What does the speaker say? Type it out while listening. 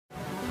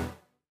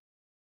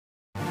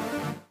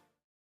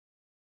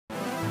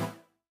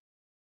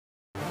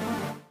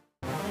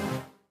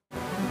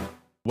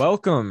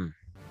Welcome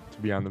to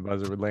Beyond the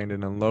Buzzer with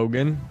Landon and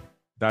Logan.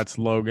 That's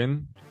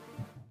Logan.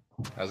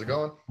 How's it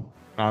going?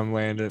 I'm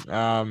Landon.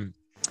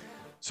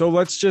 So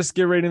let's just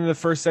get right into the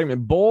first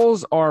segment.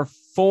 Bulls are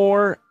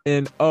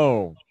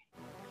 4-0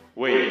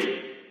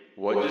 Wait,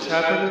 what just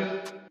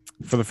happened?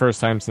 for the first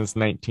time since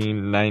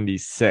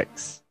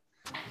 1996.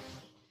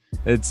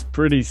 It's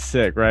pretty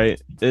sick, right?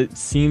 It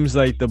seems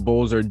like the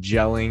Bulls are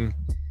gelling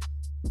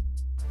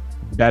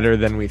better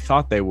than we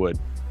thought they would.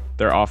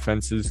 Their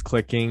offense is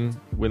clicking.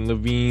 When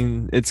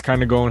LaVine, it's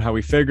kind of going how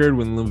we figured.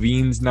 When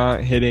LaVine's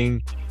not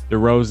hitting,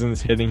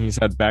 DeRozan's hitting. He's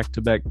had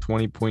back-to-back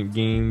 20-point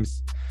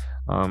games.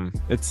 And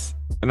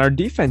our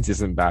defense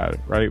isn't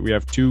bad, right? We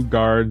have two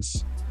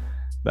guards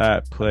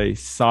that play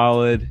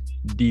solid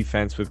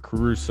defense with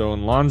Caruso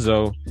and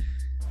Lonzo.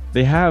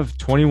 They have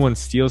 21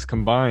 steals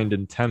combined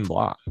and 10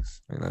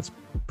 blocks. I mean, that's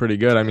pretty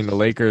good. I mean, the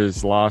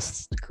Lakers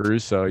lost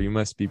Caruso. You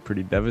must be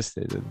pretty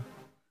devastated.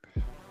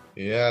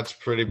 Yeah, it's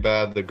pretty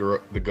bad. The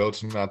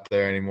GOAT's not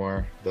there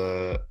anymore.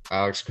 The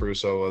Alex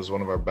Caruso was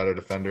one of our better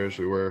defenders.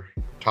 We were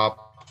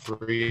top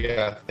 3,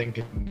 I think,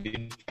 in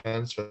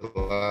defense for the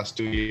last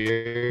 2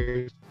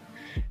 years.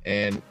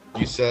 And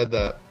you said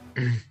that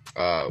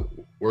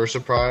we're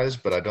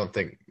surprised, but I don't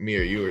think me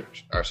or you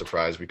are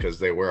surprised because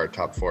they were our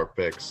top 4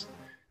 picks.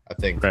 I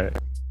think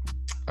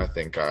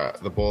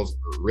the Bulls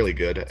are really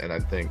good, and I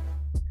think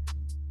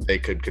they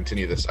could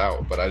continue this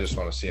out. But I just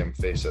want to see them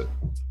face a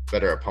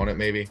better opponent,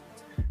 maybe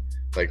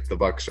like the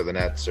Bucks or the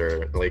Nets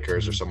or the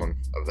Lakers or someone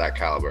of that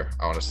caliber.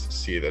 I want to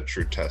see the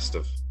true test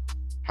of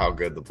how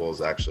good the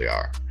Bulls actually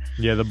are.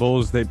 Yeah, the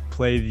Bulls, they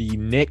play the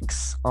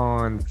Knicks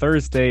on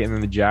Thursday and then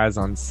the Jazz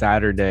on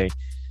Saturday.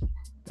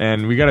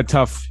 And we got a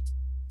tough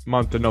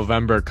month of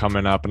November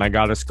coming up, and I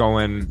got us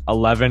going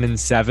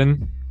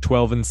 11-7,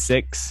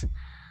 12-6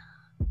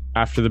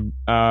 after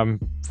the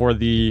for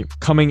the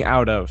coming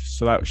out of.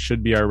 So that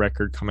should be our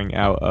record coming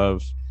out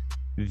of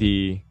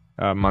the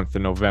month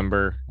of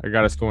November. I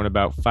got us going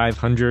about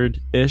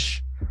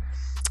 500-ish.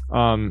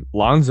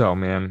 Lonzo,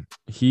 man,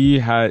 he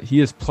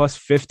is plus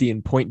 50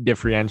 in point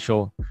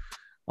differential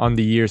on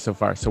the year so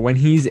far. So when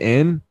he's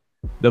in,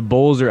 the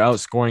Bulls are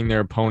outscoring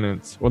their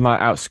opponents. Well, not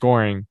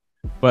outscoring,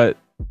 but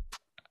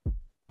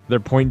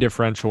their point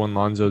differential when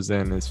Lonzo's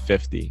in is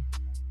 50,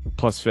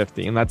 plus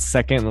 50, and that's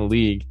second in the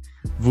league.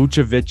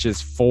 Vucevic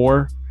is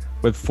 4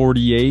 with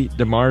 48.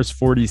 DeMar's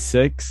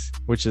 46,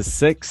 which is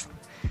 6th,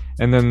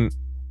 and then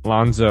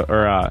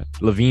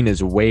LaVine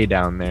is way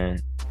down there.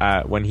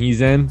 When he's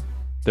in,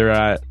 they're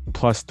at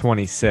plus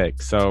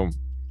 26. So,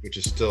 which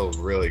is still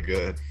really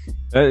good.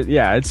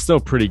 Yeah, it's still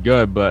pretty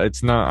good, but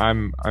it's not.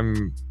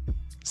 I'm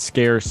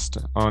scarce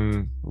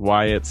on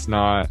why it's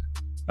not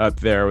up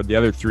there with the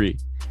other 3.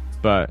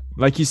 But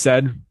like you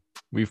said,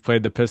 we've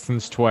played the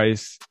Pistons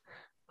twice,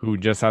 who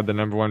just had the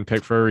number 1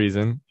 pick for a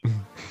reason.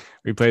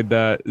 We played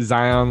the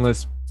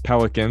Zionless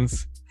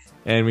Pelicans,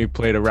 and we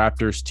played a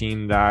Raptors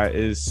team that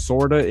is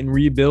sort of in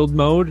rebuild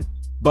mode,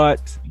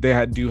 but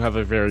they do have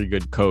a very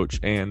good coach,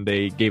 and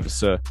they gave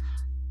us a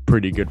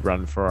pretty good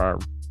run for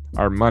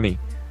our money.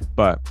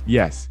 But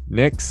yes,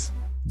 Knicks,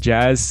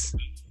 Jazz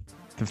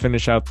to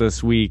finish out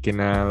this week, and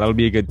that'll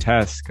be a good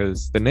test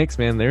because the Knicks,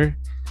 man, they're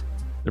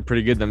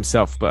pretty good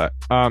themselves. But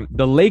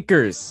the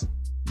Lakers,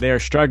 they are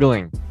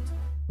struggling.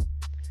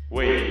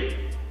 Wait,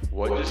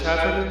 what just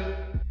happened?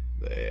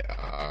 They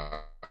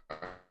are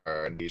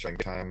in the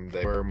time.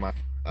 They were my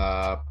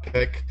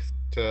pick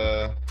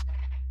to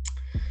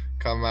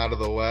come out of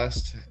the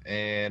West,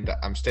 and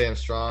I'm staying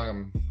strong.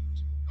 I'm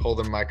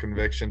holding my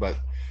conviction, but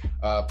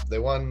they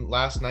won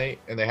last night,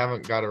 and they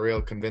haven't got a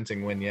real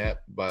convincing win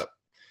yet, but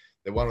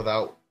they won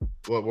without.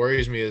 What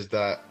worries me is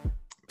that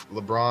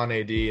LeBron,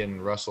 AD,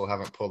 and Russell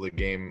haven't pulled a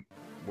game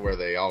where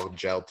they all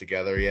gelled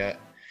together yet,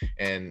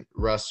 and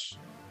Russ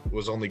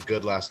was only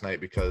good last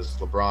night because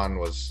LeBron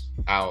was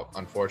out.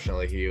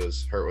 Unfortunately, he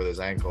was hurt with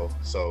his ankle.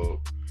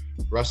 So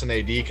Russ and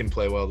AD can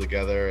play well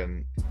together,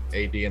 and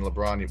AD and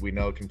LeBron we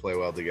know can play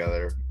well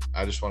together.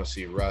 I just want to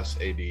see Russ,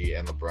 AD,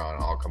 and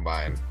LeBron all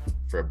combine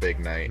for a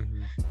big night.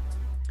 Mm-hmm.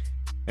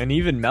 And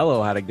even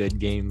Melo had a good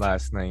game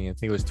last night. I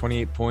think it was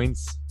 28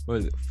 points. What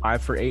was it,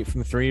 5 for 8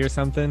 from 3 or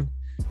something?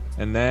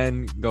 And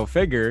then, go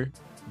figure,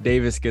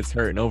 Davis gets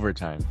hurt in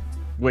overtime,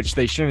 which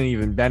they shouldn't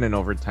even been in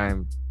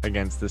overtime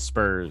against the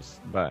Spurs.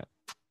 But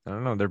I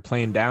don't know. They're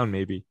playing down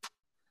maybe.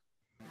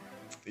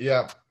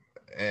 Yeah.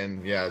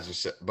 And yeah, as you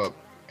said, but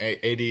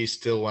AD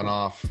still went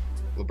off,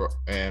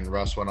 and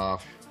Russ went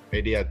off.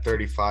 AD had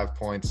 35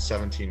 points,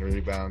 17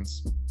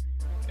 rebounds,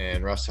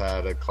 and Russ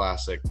had a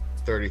classic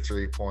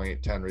 33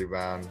 point, 10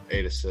 rebound,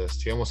 8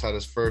 assists. He almost had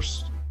his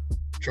first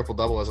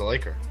triple-double as a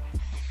Laker.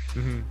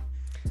 Mm-hmm.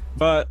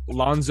 But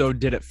Lonzo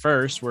did it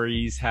first, where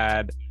he's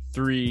had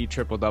 3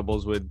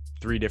 triple-doubles with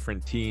 3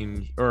 different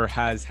teams, or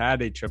has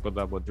had a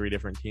triple-double with 3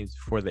 different teams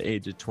before the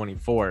age of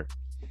 24.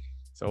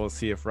 So we'll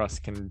see if Russ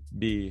can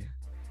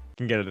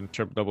get it in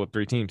triple-double with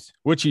 3 teams,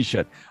 which he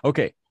should.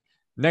 Okay,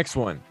 next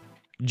one.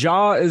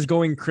 Ja is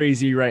going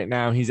crazy right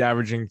now. He's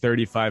averaging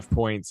 35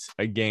 points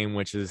a game,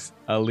 which is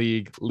a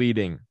league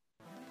leading.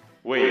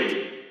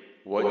 Wait,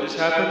 what just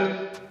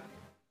happened?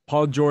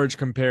 Paul George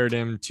compared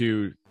him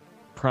to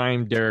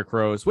prime Derrick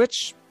Rose,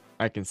 which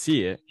I can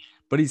see it,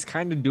 but he's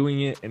kind of doing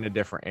it in a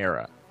different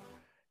era.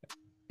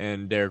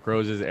 In Derrick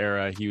Rose's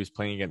era, he was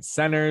playing against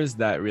centers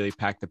that really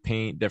packed the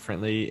paint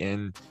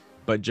differently,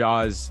 but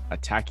Ja's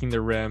attacking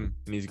the rim,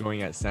 and he's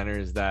going at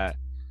centers that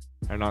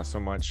are not so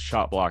much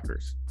shot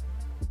blockers.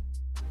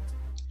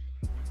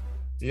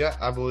 Yeah,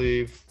 I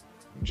believe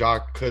Ja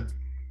could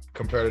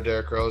compare to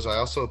Derrick Rose. I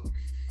also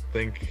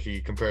think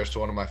he compares to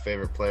one of my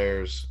favorite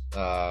players,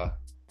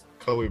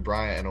 Kobe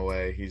Bryant, in a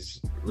way.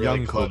 He's really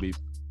young Kobe.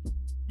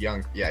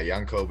 Young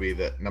Kobe,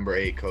 the number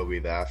 8 Kobe,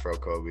 the Afro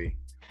Kobe.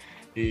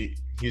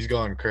 He's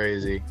going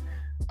crazy.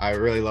 I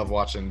really love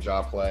watching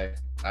Ja play.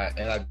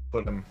 I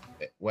put him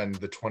when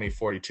the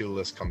 2042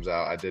 list comes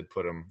out. I did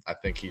put him. I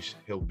think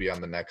he'll be on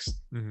the next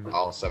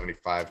All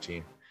 75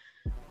 team.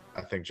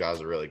 I think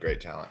Ja's a really great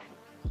talent.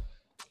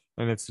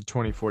 And it's the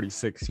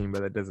 2046 team,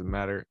 but that doesn't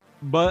matter.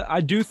 But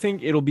I do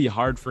think it'll be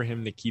hard for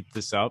him to keep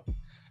this up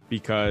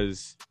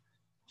because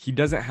he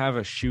doesn't have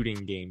a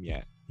shooting game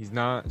yet. He's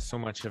not so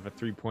much of a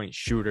three-point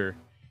shooter,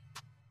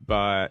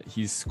 but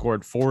he's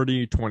scored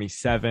 40,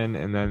 27,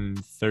 and then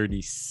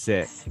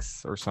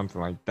 36 or something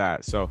like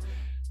that. So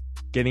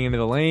getting into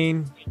the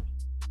lane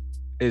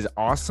is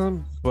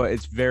awesome, but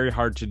it's very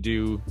hard to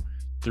do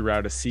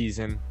throughout a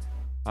season.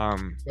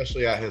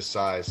 Especially at his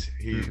size.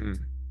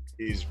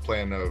 He's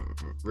playing a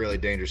really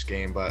dangerous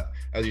game, but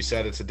as you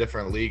said, it's a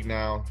different league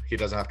now. He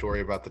doesn't have to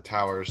worry about the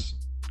towers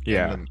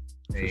and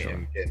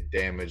getting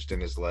damaged in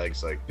his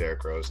legs like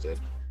Derrick Rose did.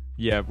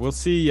 Yeah, we'll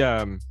see.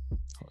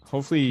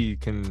 Hopefully he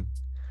can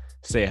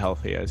stay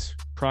healthy, as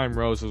Prime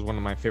Rose was one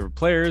of my favorite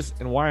players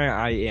and why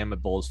I am a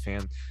Bulls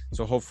fan.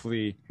 So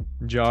hopefully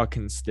Ja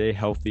can stay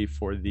healthy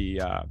for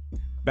the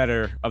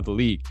better of the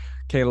league.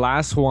 Okay,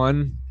 last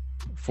one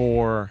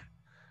for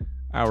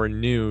our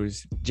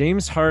news.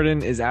 James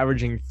Harden is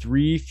averaging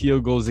 3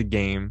 field goals a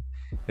game,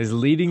 is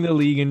leading the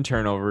league in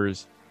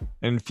turnovers,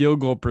 and field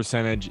goal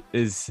percentage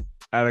is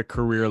at a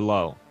career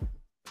low.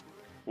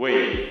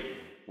 Wait,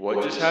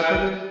 what just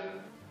happened?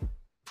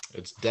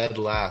 It's dead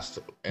last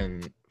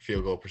in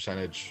field goal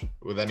percentage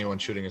with anyone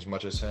shooting as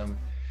much as him.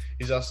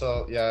 He's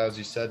also, as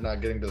you said,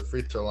 not getting to the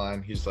free throw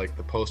line. He's like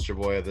the poster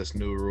boy of this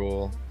new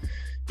rule.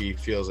 He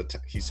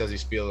says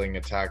he's feeling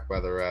attacked by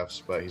the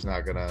refs, but he's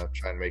not gonna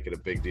try and make it a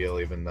big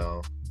deal, even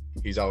though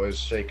he's always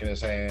shaking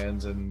his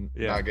hands and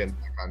not getting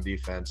back on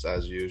defense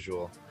as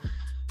usual.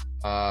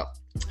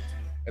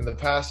 In the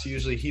past, he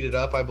usually heated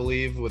up, I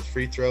believe, with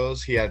free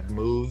throws. He had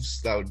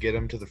moves that would get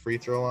him to the free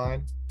throw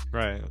line.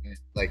 Right.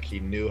 Like he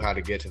knew how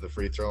to get to the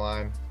free throw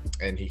line,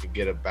 and he could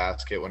get a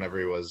basket whenever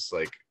he was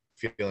like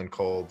feeling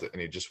cold,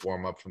 and he'd just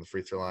warm up from the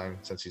free throw line,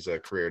 since he's a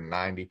career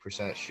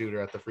 90% shooter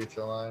at the free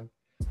throw line.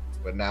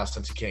 But now,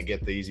 since he can't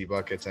get the easy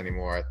buckets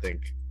anymore, I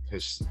think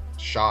his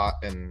shot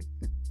and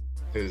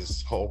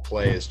his whole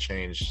play has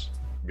changed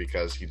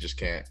because he just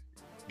can't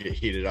get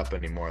heated up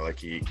anymore like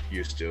he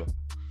used to.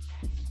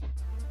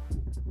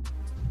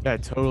 Yeah,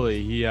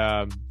 totally.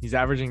 He's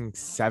averaging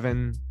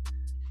 7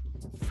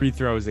 free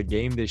throws a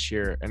game this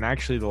year, and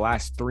actually the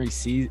last 3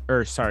 seasons,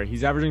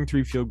 he's averaging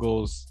 3 field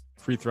goals,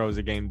 free throws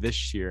a game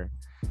this year.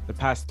 The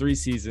past 3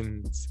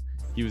 seasons,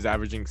 he was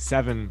averaging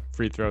 7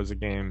 free throws a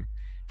game,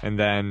 and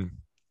then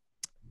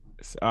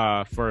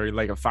for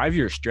like a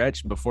 5-year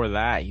stretch before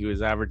that, he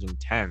was averaging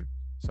 10.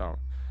 So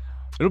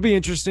it'll be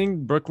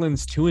interesting.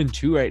 Brooklyn's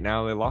 2-2 right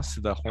now. They lost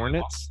to the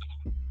Hornets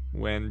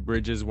when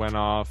Bridges went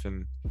off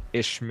and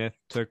Ish Smith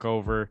took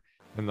over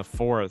in the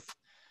 4th.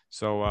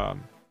 So,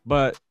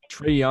 but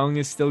Trae Young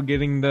is still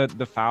getting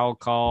the foul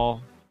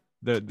call,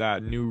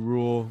 that new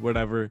rule,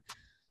 whatever.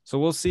 So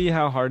we'll see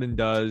how Harden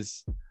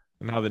does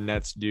and how the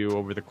Nets do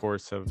over the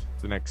course of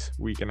the next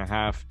week and a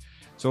half.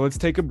 So let's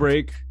take a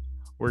break.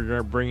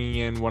 We're bringing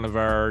in one of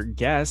our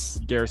guests,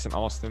 Garrison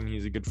Alston.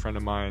 He's a good friend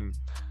of mine,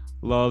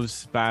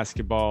 loves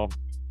basketball,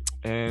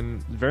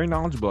 and very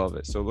knowledgeable of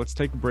it. So let's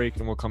take a break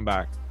and we'll come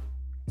back.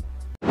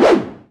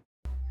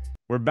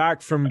 We're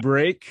back from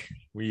break.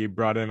 We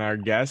brought in our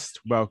guest.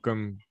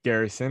 Welcome,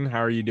 Garrison. How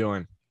are you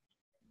doing?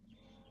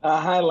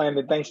 Hi,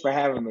 Landon. Thanks for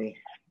having me.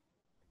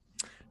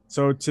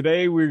 So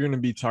today we're going to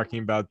be talking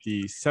about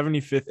the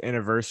 75th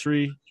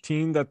anniversary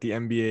team that the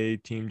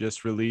NBA team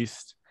just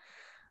released.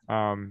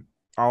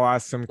 I'll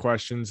ask some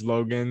questions,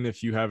 Logan,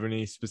 if you have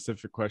any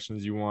specific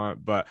questions you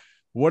want. But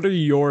what are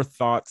your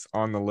thoughts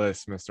on the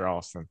list, Mr.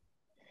 Alston?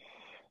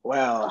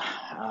 Well,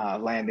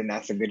 Landon,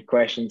 that's a good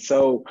question.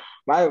 So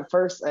my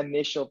first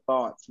initial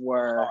thoughts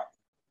were,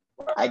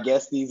 I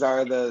guess these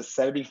are the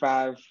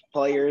 75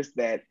 players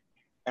that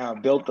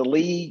built the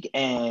league,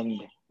 and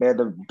they're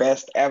the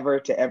best ever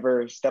to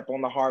ever step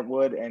on the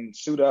hardwood and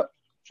suit up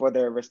for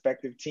their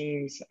respective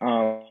teams.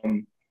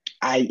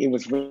 It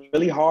was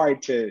really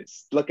hard to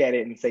look at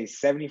it and say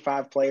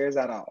 75 players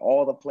out of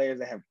all the players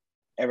that have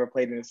ever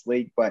played in this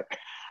league, but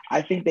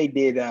I think they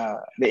did. The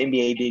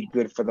NBA did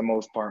good for the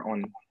most part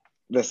on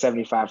the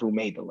 75 who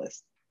made the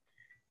list.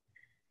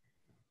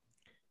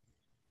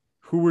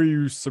 Who were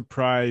you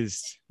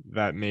surprised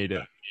that made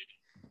it?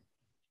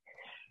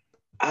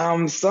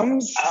 Some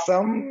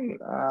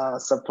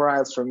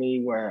surprise for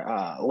me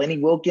were Lenny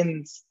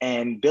Wilkins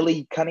and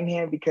Billy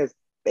Cunningham because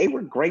they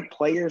were great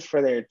players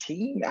for their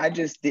team. I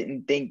just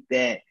didn't think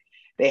that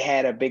they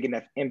had a big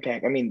enough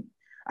impact. I mean,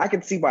 I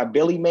could see why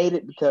Billy made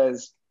it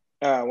because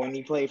when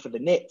he played for the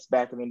Knicks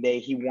back in the day,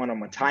 he won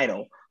them a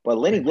title. But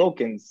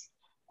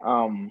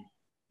um,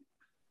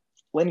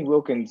 Lenny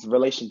Wilkins'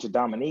 relation to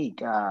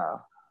Dominique,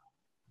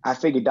 I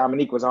figured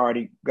Dominique was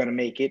already going to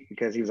make it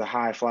because he was a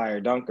high flyer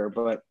dunker.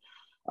 But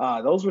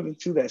those were the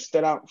two that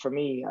stood out for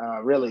me,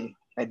 really,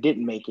 that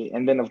didn't make it.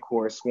 And then, of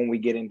course, when we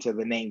get into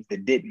the names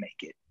that did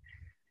make it.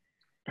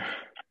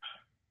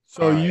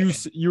 So you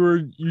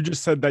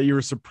just said that you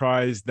were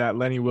surprised that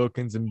Lenny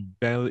Wilkins and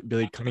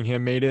Billy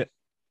Cunningham made it.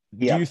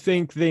 Yep. Do you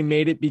think they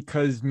made it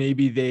because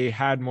maybe they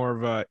had more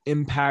of an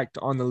impact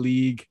on the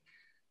league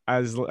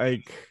as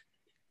like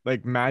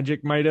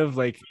Magic might have?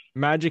 Like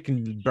Magic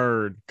and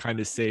Bird kind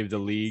of saved the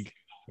league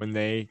when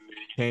they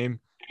came.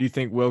 Do you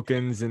think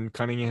Wilkins and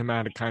Cunningham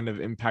had a kind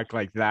of impact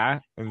like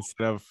that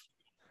instead of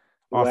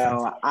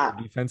offensively or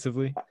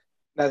defensively?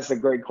 That's a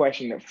great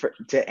question.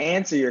 To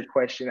answer your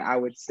question, I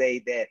would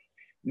say that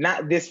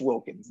not this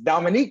Wilkins.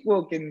 Dominique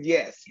Wilkins,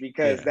 yes,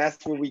 because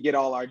that's where we get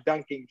all our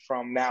dunking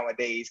from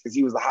nowadays because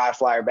he was a high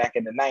flyer back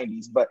in the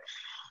 90s. But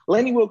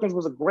Lenny Wilkins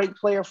was a great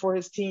player for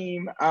his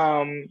team.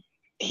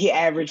 He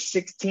averaged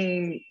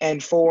 16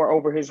 and 4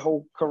 over his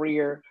whole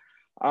career.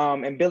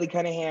 And Billy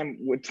Cunningham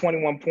with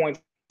 21 points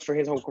for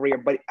his whole career.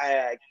 But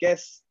I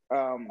guess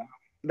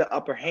the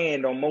upper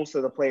hand on most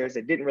of the players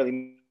that didn't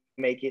really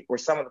make it, or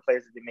some of the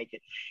players that didn't make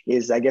it,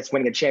 is I guess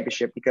winning a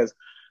championship because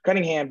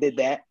Cunningham did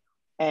that.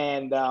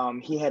 And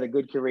he had a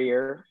good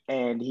career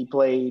and he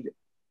played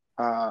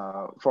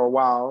for a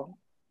while.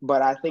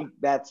 But I think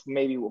that's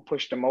maybe what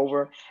pushed him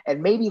over.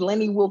 And maybe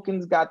Lenny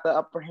Wilkins got the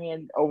upper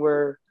hand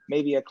over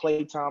maybe a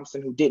Klay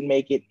Thompson who didn't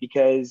make it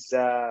because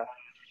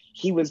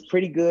he was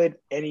pretty good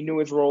and he knew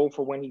his role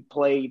for when he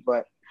played.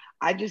 But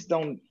I just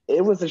don't –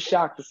 it was a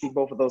shock to see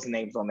both of those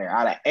names on there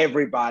out of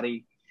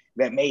everybody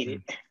that made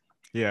it.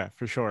 Yeah,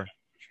 for sure.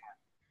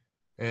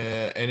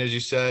 And as you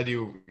said,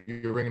 you're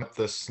bringing up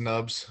the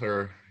snubs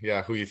or,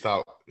 who you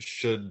thought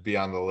should be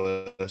on the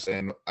list.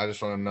 And I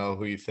just want to know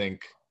who you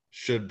think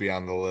should be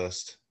on the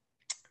list.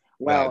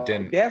 Well,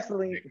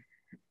 definitely.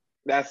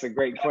 That's a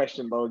great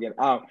question, Logan.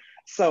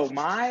 So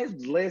my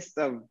list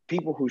of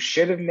people who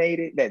should have made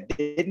it that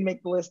didn't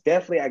make the list,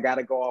 definitely I got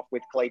to go off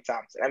with Klay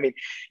Thompson. I mean,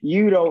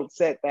 you don't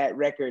set that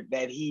record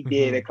that he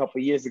did a couple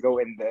of years ago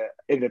in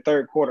the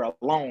third quarter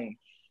alone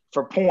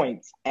for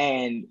points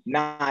and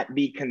not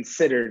be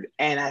considered.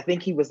 And I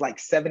think he was like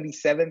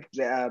 77th.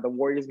 The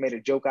Warriors made a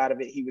joke out of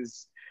it. He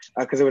was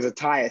because it was a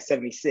tie at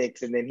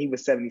 76 and then he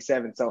was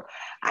 77. So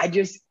I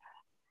just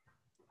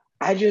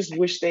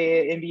wish they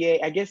had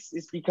NBA. I guess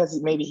it's because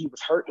maybe he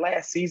was hurt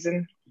last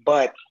season,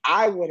 but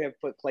I would have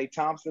put Klay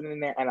Thompson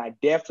in there and I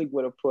definitely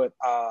would have put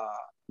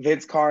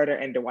Vince Carter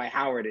and Dwight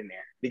Howard in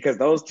there because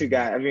those two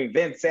guys, I mean,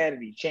 Vince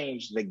Sanity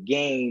changed the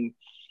game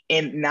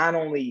in not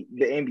only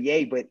the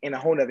NBA, but in a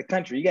whole other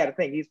country. You got to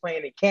think he's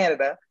playing in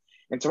Canada,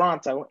 in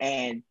Toronto,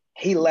 and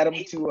he led them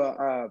to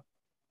a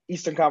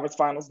Eastern Conference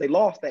Finals. They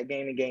lost that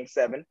game in Game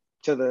 7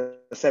 to the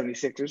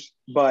 76ers,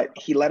 but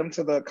he led them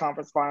to the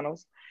conference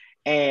finals.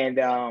 And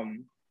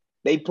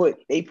they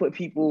put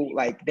people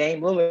like Dame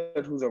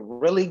Lillard, who's a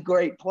really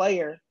great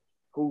player,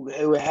 who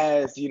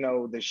has,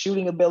 the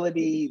shooting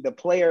ability, the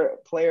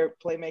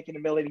playmaking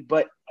ability,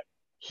 but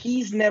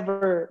he's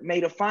never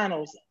made a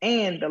finals.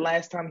 And the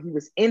last time he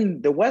was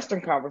in the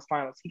Western Conference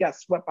Finals, he got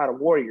swept by the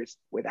Warriors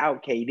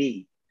without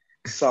KD.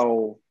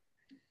 So,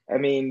 I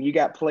mean, you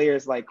got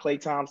players like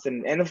Klay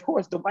Thompson and, of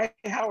course, Dwight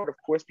Howard, of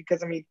course,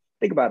 because, I mean,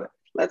 think about it.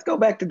 Let's go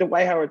back to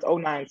Dwight Howard's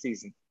 2009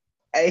 season.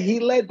 He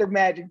led the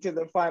Magic to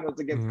the finals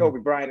against Kobe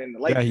Bryant and the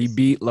Lakers. Yeah, he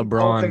beat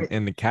LeBron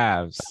and the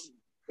Cavs.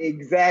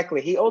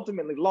 Exactly. He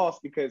ultimately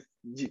lost because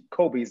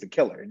Kobe's the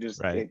killer,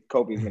 just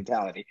Kobe's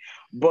mentality.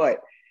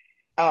 But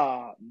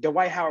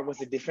Dwight Howard was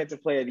the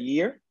defensive player of the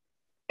year,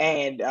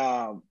 and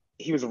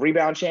he was a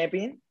rebound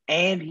champion,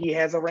 and he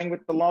has a ring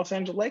with the Los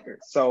Angeles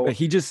Lakers. So I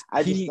just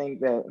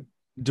think that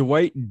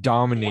Dwight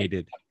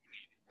dominated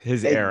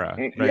his era,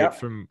 right?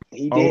 From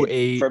he did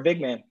 08 for a big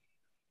man.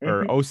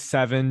 Or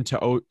 07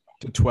 to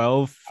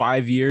 12,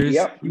 5 years.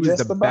 Yep, he was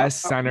the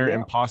best center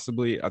and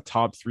possibly a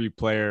top 3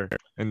 player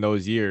in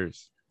those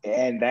years.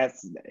 And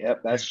that's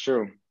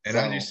true. And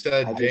as you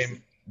said,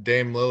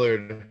 Dame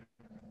Lillard,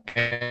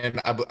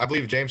 and I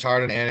believe James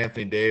Harden and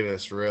Anthony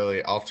Davis,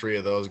 really, all three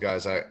of those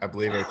guys, I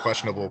believe are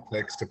questionable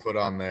picks to put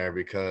on there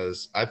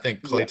because I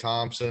think Klay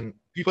Thompson,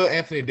 if you put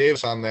Anthony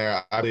Davis on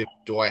there, I believe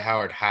Dwight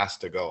Howard has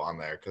to go on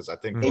there because I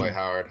think Dwight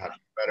Howard had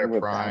a better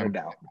prime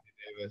than Anthony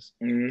Davis.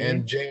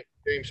 And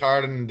James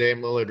Harden and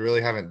Dame Lillard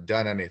really haven't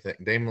done anything.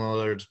 Dame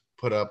Lillard's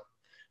put up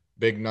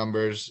big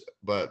numbers,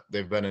 but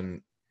they've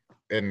been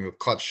in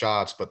clutch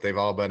shots, but they've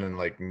all been in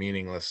like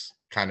meaningless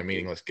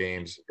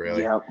games,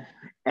 really. Yep.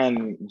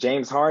 And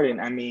James Harden,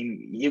 I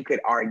mean, you could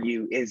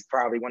argue is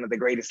probably one of the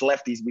greatest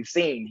lefties we've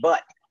seen,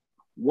 but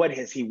what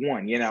has he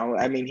won?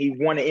 I mean, he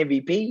won an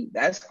MVP.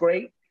 That's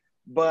great.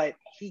 but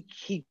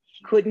he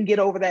couldn't get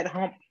over that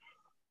hump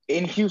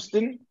in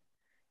Houston,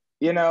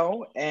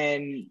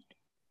 and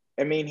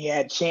I mean, he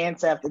had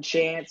chance after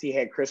chance. He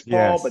had Chris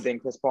Paul, but Yes. then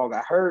Chris Paul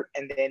got hurt.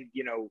 And then,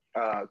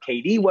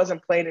 KD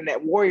wasn't playing in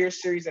that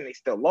Warriors series and they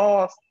still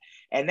lost.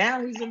 And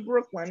now he's in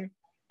Brooklyn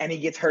and he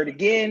gets hurt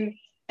again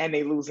and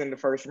they lose in the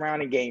first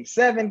round in game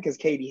 7 because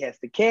KD has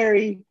to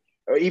carry,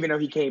 or even though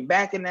he came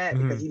back in that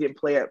because he didn't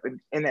play up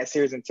in that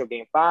series until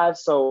game 5.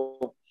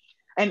 So,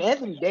 and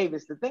Anthony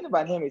Davis, the thing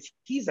about him is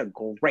he's a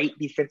great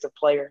defensive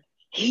player.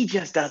 He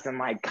just doesn't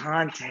like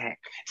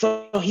contact.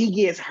 So he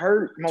gets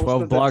hurt most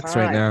 12 of the blocks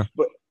time. right now.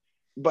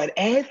 But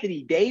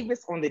Anthony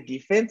Davis on the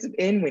defensive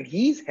end, when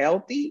he's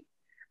healthy,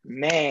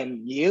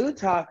 man, you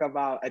talk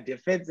about a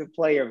defensive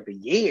player of the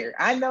year.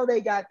 I know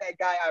they got that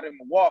guy out in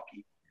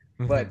Milwaukee,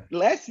 but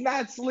let's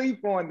not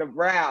sleep on the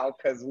Brow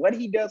because what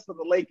he does for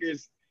the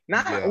Lakers,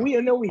 we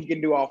know what he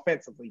can do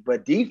offensively,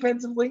 but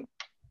defensively,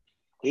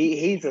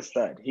 he's a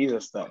stud. He's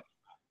a stud.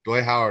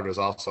 Dwight Howard was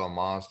also a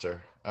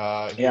monster.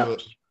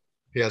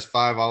 He has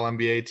 5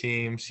 All-NBA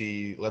teams.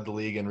 He led the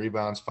league in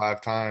rebounds 5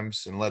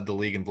 times and led the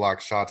league in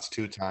blocked shots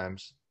 2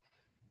 times.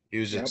 He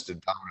was just a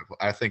dominant.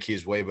 I think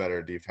he's way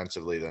better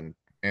defensively than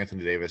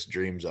Anthony Davis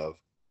dreams of.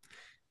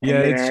 Yeah,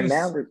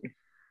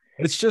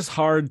 it's just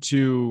hard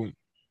to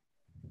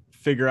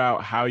figure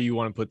out how you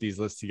want to put these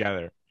lists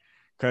together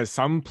because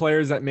some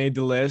players that made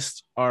the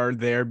list are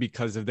there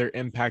because of their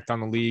impact on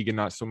the league and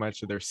not so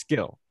much of their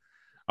skill.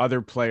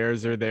 Other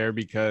players are there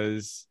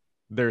because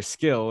their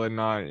skill and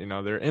not,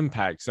 their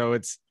impact. So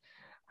it's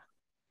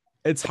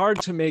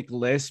hard to make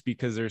lists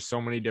because there's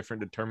so many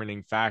different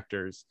determining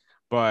factors.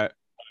 But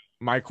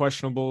my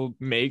questionable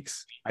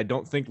makes, I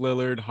don't think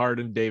Lillard,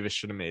 Harden, Davis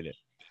should have made it.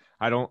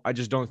 I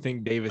just don't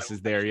think Davis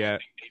is there yet.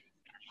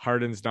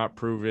 Harden's not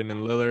proven,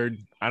 and Lillard,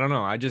 I don't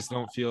know. I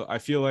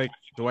feel like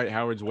Dwight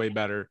Howard's way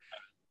better.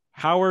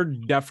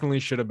 Howard definitely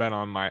should have been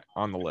on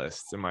the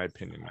list, in my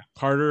opinion.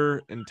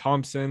 Carter and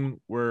Thompson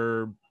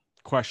were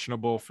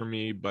questionable for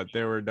me, but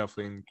they were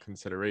definitely in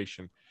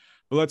consideration.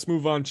 But let's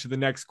move on to the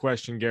next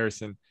question,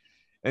 Garrison.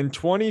 In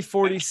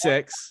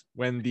 2046,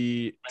 when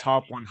the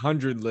top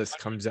 100 list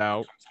comes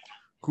out,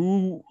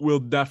 who will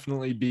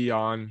definitely be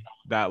on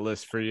that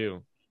list for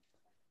you?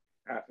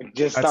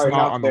 Just That's starting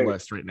not off on the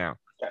list right now.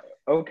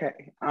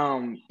 Okay.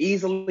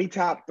 Easily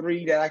top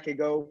 3 that I could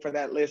go for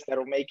that list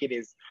that'll make it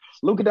is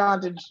Luka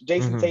Doncic,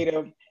 Jason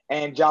Tatum,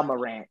 and Ja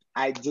Morant.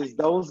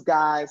 Those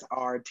guys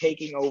are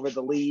taking over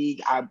the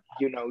league. I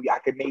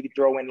could maybe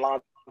throw in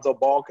Lonzo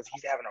Ball because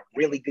he's having a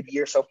really good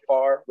year so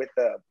far with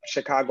the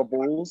Chicago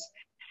Bulls.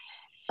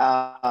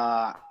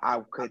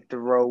 I could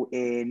throw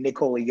in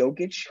Nikola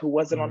Jokic, who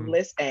wasn't on the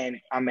list, and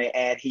I may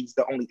add he's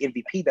the only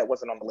MVP that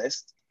wasn't on the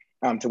list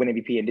to win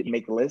MVP and didn't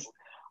make the list.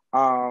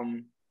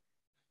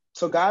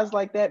 So guys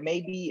like that,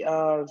 maybe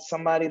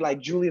somebody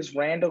like Julius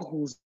Randle,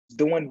 who's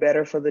doing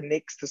better for the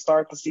Knicks to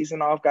start the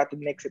season off, got the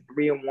Knicks at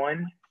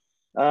 3-1.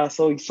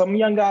 So some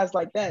young guys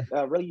like that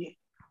really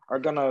are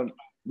gonna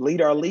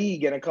lead our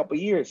league in a couple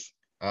years.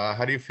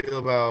 How do you feel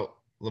about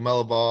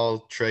LaMelo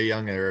Ball, Trae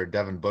Young, or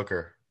Devin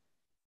Booker?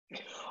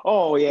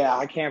 Oh yeah,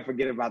 I can't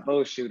forget about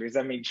those shooters.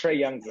 I mean, Trae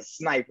Young's a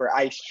sniper,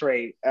 Ice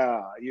Trae,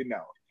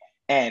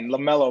 and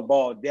LaMelo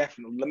Ball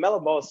definitely.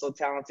 LaMelo Ball is so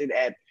talented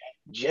at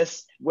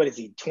just, what is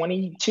he,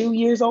 22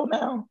 years old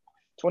now?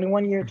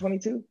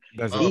 22?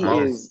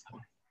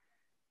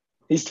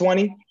 He's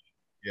 20?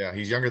 Yeah,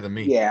 he's younger than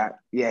me. Yeah,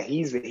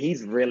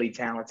 he's really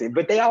talented.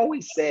 But they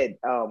always said,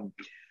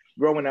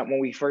 growing up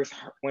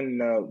when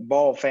the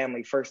Ball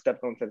family first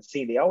stepped onto the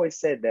scene, they always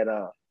said that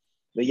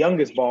the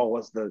youngest Ball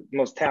was the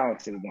most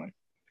talented one.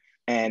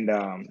 And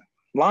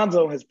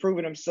Lonzo has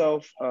proven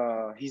himself.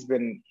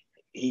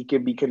 He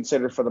could be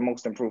considered for the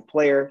most improved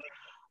player.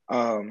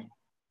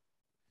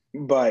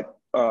 But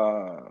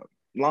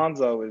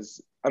LaMelo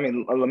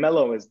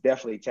is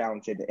definitely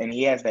talented, and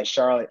he has that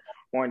Charlotte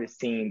Hornets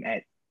team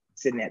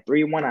sitting at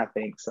 3-1, I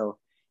think. So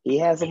he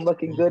has them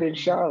looking good in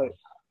Charlotte.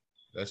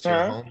 That's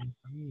your home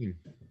team.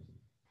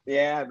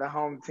 Yeah, the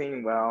home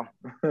team. Well,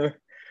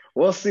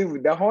 we'll see.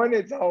 The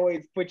Hornets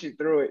always put you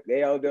through it.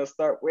 They'll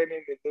start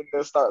winning and then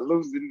they'll start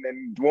losing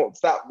and won't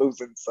stop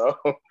losing. So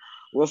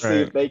we'll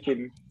see if they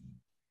can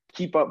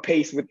keep up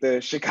pace with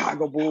the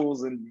Chicago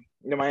Bulls and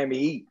the Miami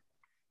Heat.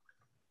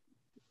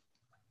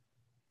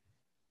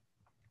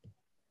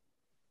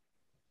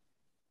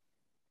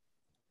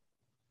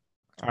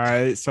 All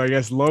right, so I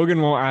guess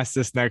Logan won't ask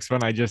this next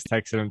one. I just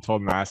texted him,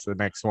 told him to ask the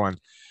next one.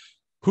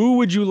 Who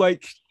would you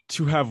like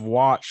to have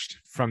watched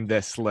from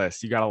this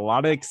list? You got a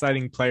lot of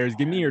exciting players.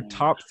 Give me your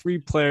top 3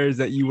 players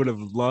that you would have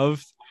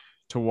loved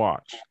to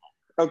watch.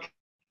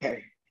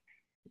 Okay.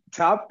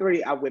 Top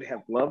 3 I would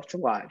have loved to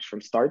watch from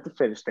start to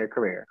finish their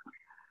career.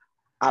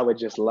 I would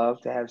just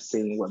love to have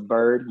seen what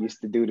Bird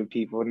used to do to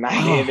people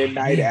night in and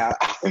night out.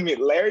 I mean,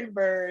 Larry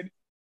Bird.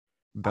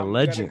 The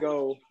legend.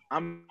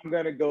 I'm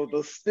gonna go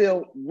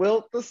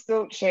Wilt the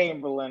Stilt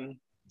Chamberlain.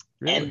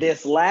 Really? And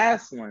this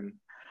last one,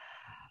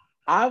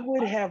 I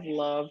would have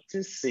loved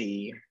to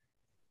see.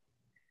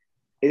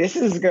 This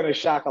is gonna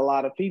shock a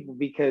lot of people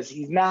because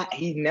he's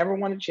never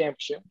won a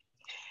championship.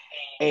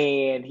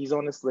 and he's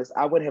on this list.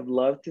 I would have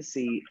loved to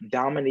see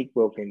Dominique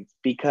Wilkins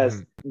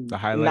because The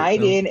highlight night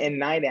film. in and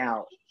night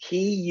out,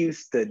 he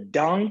used to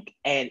dunk,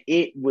 and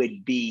it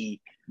would be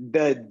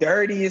the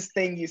dirtiest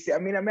thing you see. I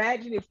mean,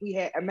 imagine if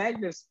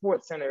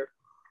SportsCenter,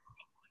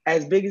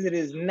 as big as it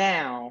is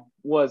now,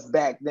 was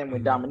back then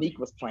when Dominique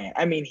was playing.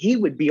 I mean, he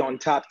would be on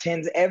top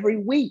 10s every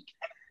week.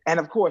 And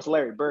of course,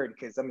 Larry Bird,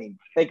 because I mean,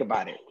 think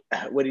about it.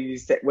 What did he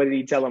say? What did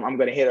he tell him? I'm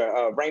going to hit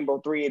a rainbow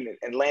three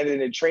and land it in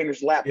the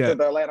trainer's lap to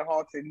the Atlanta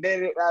Hawks and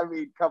did it. I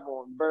mean, come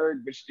on,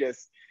 Bird was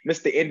just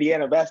Mr.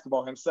 Indiana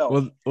basketball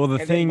himself. Well, the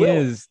thing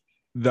is,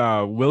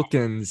 the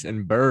Wilkins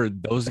and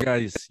Bird, those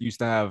guys used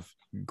to have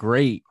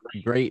great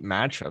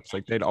matchups.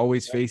 Like they'd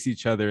always face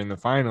each other in the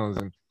finals,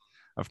 and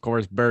of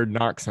course, Bird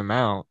knocks him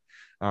out.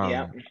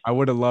 I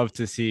would have loved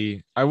to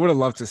see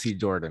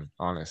Jordan,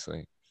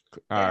 honestly.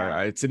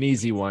 It's an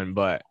easy one,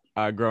 but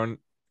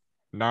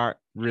not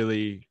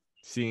really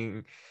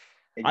seeing.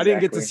 Exactly. I didn't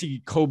get to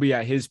see Kobe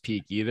at his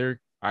peak either.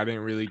 I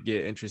didn't really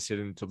get interested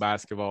into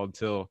basketball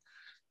until,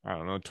 I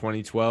don't know,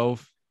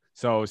 2012.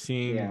 So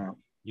seeing,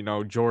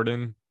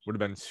 Jordan would have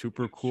been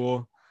super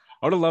cool.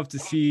 I would have loved to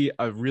see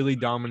a really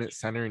dominant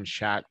center in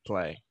Shaq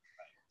play.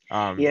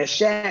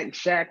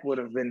 Shaq would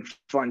have been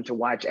fun to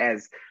watch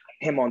as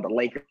him on the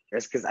Lakers,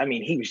 because I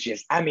mean, he was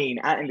just, I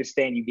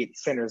understand you get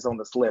centers on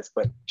this list,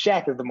 but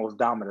Shaq is the most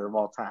dominant of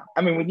all time.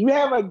 I mean, when you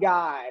have a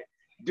guy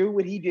do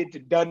what he did to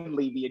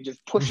Dunleavy and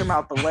just push him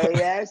out the way,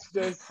 that's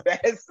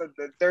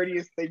the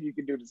dirtiest thing you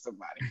can do to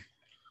somebody.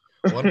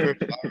 One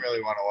person I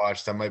really want to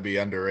watch that might be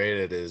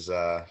underrated is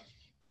that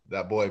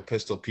boy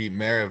Pistol Pete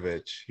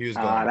Maravich. He was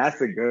going.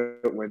 That's a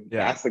good one.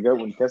 Yeah. That's a good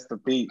one, Pistol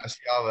Pete. I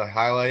see all the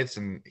highlights,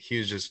 and he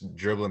was just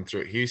dribbling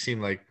through. He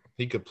seemed like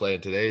he could play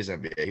in today's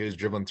NBA. He was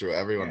dribbling through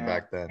everyone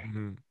back then.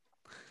 Mm-hmm.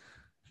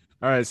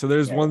 All right, so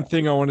there's one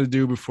thing I want to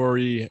do before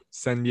we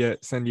send you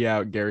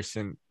out,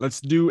 Garrison. Let's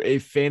do a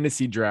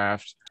fantasy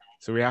draft.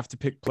 So we have to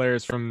pick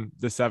players from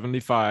the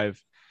 75,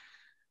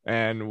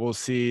 and we'll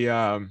see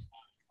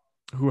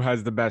who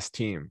has the best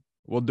team.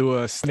 We'll do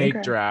a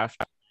snake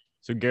draft.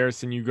 So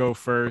Garrison, you go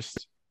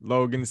first.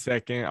 Logan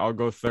second. I'll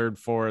go third,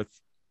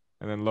 fourth,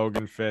 and then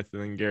Logan fifth,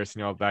 and then Garrison,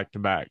 you'll have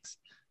back-to-backs.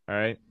 All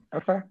right?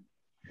 Okay.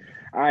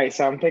 All right,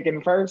 so I'm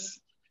picking first.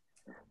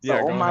 So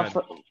go ahead.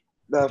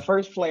 The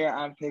first player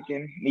I'm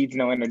picking needs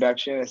no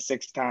introduction, a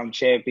 6-time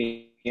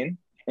champion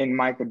in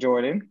Michael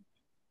Jordan.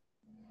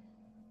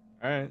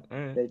 All right.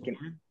 Taking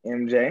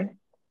MJ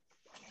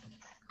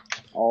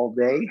all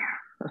day.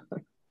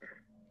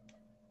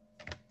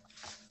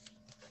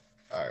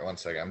 All right, 1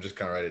 second. I'm just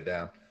going to write it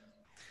down.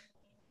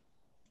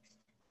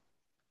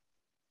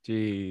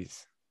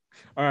 Jeez.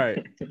 All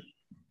right.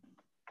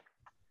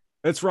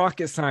 It's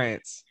rocket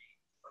science.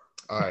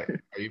 All right.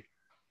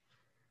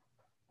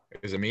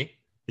 Is it me?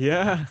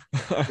 Yeah.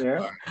 Yeah.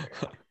 Right.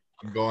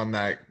 I'm going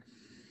that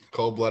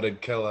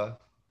cold-blooded killer,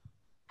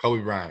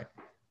 Kobe Bryant.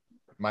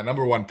 My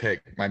number one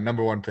pick.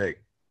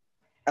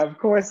 Of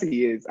course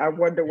he is. I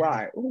wonder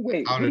why.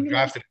 Wait. I would have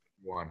drafted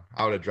one.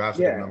 I would have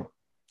drafted him.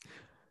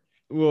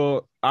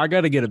 Well, I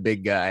got to get a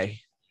big guy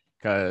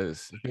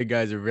because big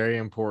guys are very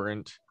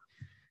important.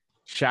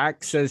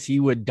 Shaq says he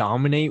would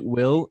dominate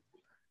Wilt,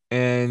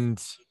 but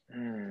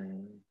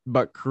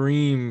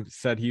Kareem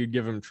said he would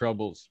give him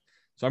troubles.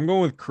 So I'm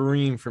going with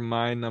Kareem for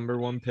my number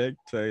one pick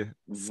to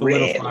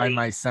solidify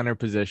my center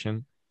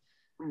position.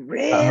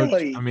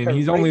 Really? I mean,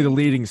 he's only the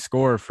leading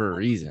scorer for a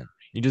reason.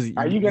 You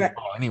gonna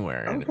go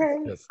anywhere?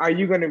 Okay. Are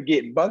you gonna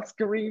get Bucks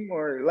Kareem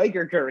or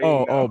Laker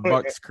Kareem? Oh,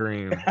 Bucks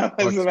Kareem. I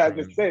was about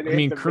to say. I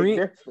mean,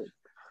 Kareem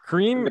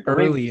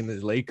early in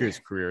his Lakers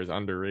career is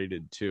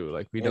underrated too.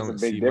 Like we don't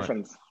see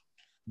difference. Much.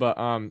 But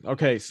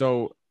okay,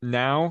 so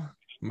now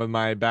with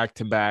my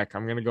back-to-back,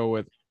 I'm gonna go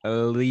with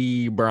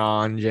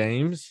LeBron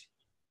James.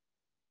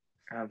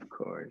 Of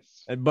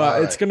course.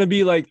 But it's gonna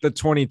be like the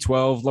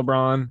 2012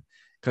 LeBron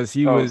because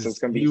he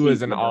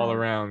was an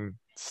all-around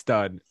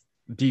stud,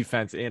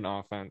 defense and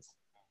offense.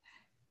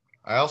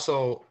 I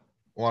also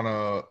want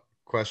to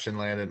question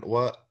Landon.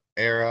 What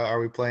era are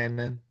we playing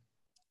in?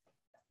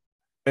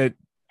 It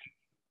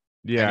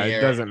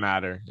doesn't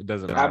matter. It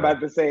doesn't matter. I'm about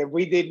to say, if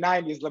we did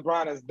 90s,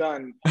 LeBron is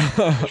done.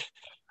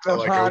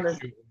 LeBron is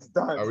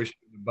done. Are we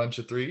shooting a bunch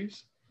of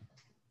threes?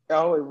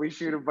 Oh, if we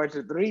shoot a bunch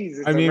of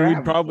threes. I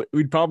mean,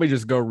 we'd probably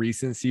just go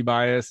recency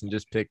bias and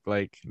just pick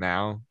like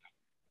now.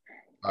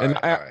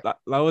 That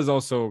was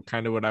also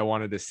kind of what I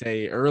wanted to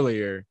say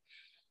earlier.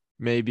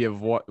 Maybe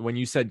of when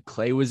you said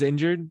Clay was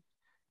injured,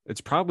 it's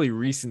probably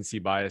recency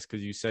bias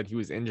because you said he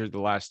was injured the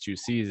last 2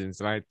 seasons,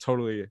 and I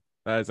totally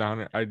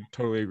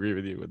agree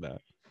with you with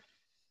that.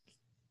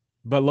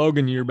 But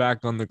Logan, you're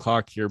back on the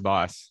clock here,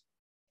 boss.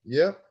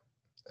 Yep.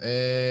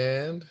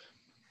 And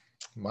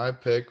my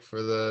pick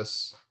for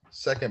this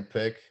second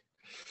pick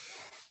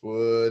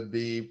would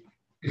be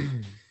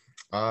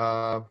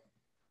oh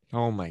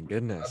my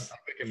goodness. I'm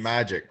picking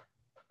Magic.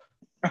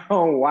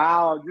 Oh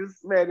wow,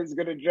 this man is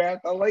gonna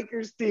draft a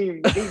Lakers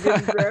team.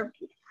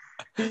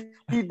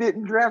 He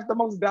didn't draft the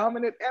most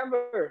dominant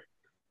ever.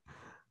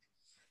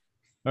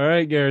 All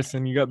right,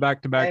 Garrison, you got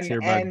back-to-backs here,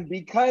 bud. And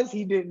because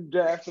he didn't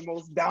draft the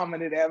most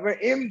dominant ever,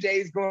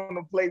 MJ's going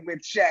to play with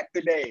Shaq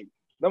today.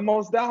 The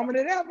most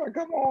dominant ever.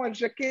 Come on,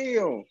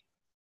 Shaquille.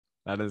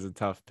 That is a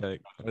tough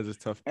pick. That is a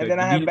tough pick. And then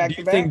I have Do you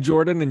back-to-back. think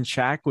Jordan and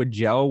Shaq would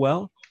gel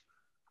well?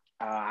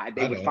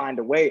 They would find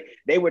a way.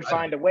 They would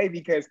find a way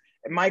because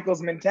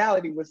Michael's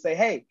mentality would say,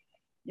 hey,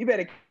 you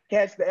better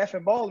catch the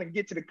effing ball and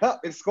get to the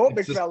cup and score,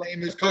 big fella.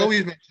 Same as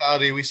Kobe's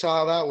mentality. We saw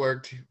how that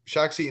worked.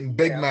 Shaq's eating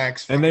Big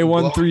Macs. And they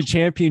won 3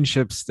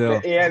 championships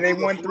still. Yeah, they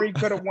won 3.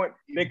 Could have won.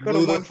 They could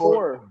have won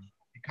 4.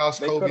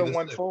 They could have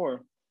won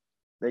 4.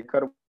 They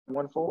could have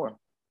won 4.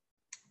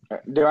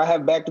 Do I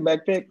have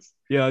back-to-back picks?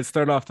 Yeah, let's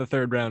start off the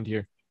 3rd round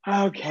here.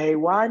 Okay,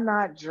 why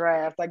not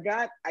draft? I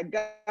got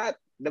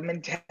the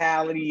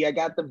mentality. I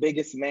got the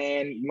biggest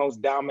man,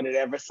 most dominant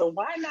ever. So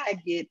why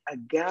not get a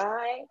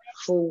guy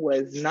who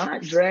was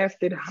not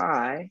drafted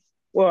high?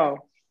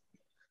 Well,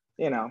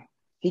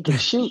 he can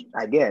shoot,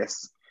 I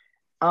guess.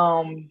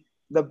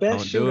 The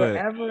best shooter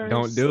ever.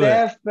 Don't do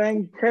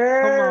Stephen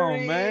Curry.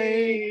 Come on,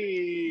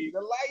 man. The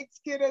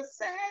light-skinned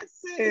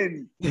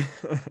assassin.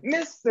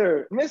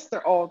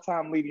 Mr.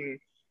 All-time leading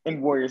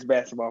in Warriors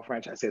basketball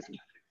franchise history.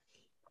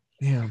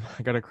 Damn,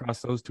 I gotta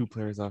cross those 2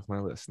 players off my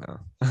list now.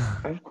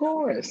 Of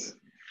course.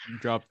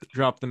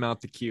 Drop them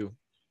out the queue.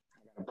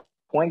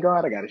 Point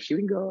guard, I got a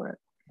shooting guard.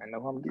 I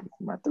know I'm getting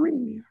my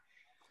 3.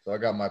 So I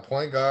got my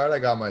point guard, I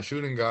got my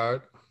shooting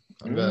guard.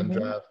 I'm gonna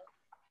draft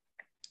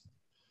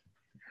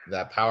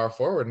that power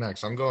forward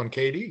next. I'm going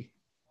KD.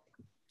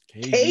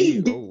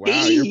 KD. Oh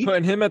wow, you're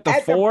putting him at the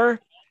 4?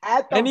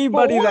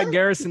 Anybody 4? that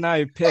Garrison and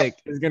I pick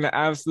is gonna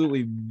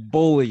absolutely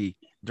bully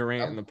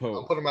Durant in the post.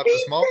 I'll put him at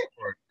the small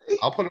forward.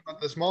 I'll put him at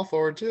the small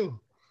forward too.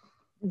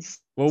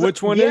 Well,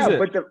 which one is it?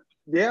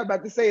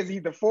 About to say, is he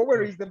the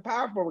forward or he's the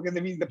power forward? Because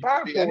if he's the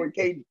power forward,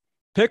 KD.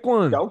 Pick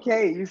one.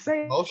 Okay, you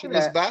say motion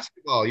is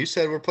basketball. You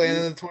said we're playing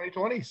in the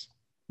 2020s.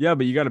 Yeah,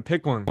 but you got to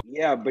pick one.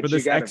 Yeah, but for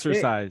this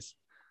exercise.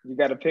 You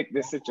got to pick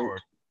this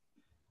situation.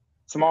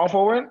 Small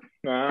forward?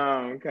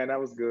 Oh, okay, that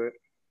was good.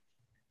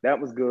 All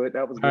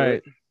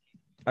right.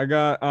 I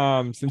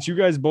got since you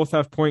guys both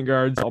have point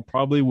guards, I'll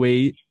probably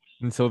wait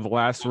until the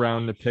last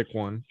round to pick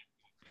one.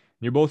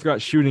 You both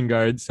got shooting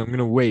guards, so I'm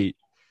gonna wait.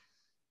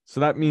 So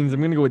that means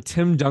I'm gonna go with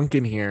Tim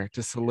Duncan here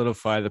to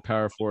solidify the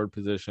power forward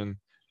position,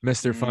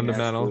 Mr.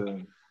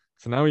 Fundamental.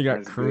 So now we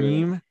got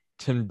Kareem,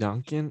 Tim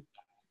Duncan,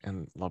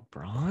 and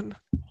LeBron.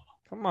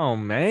 Come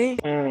on, man.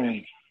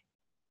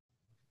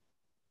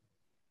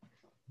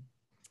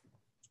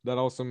 That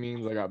also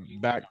means I got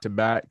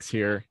back-to-backs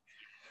here.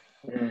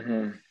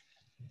 I'm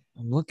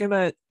looking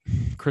at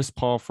Chris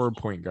Paul for a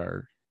point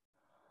guard.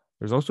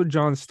 There's also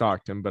John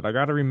Stockton, but I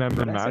got to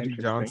remember Magic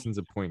Johnson's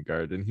a point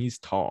guard, and he's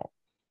tall.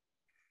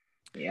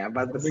 Yeah, I'm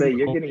about to say,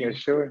 you're getting a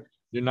short.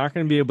 You're not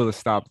going to be able to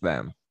stop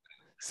them.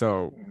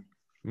 So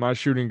my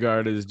shooting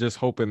guard is just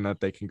hoping that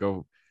they can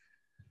go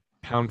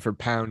pound for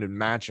pound and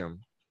match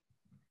him.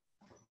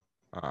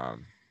 So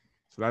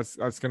that's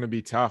going to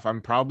be tough.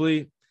 I'm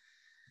probably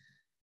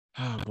 –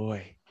 oh,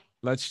 boy.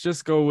 Let's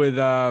just go with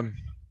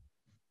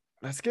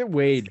let's get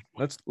Wade.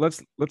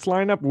 Let's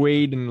line up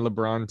Wade and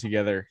LeBron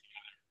together.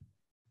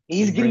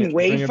 He's getting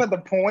Wade for the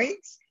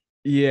points?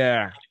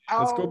 Yeah.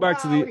 Let's go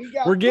back to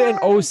the – we're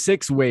getting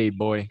 06 Wade,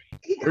 boy.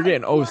 We're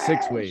getting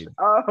 06 Wade.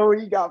 Oh,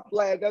 he got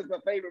Flash. That's my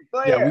favorite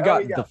player. Yeah, we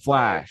got the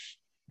Flash.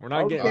 We're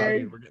not getting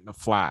Wade. We're getting the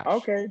Flash.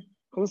 Okay.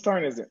 Whose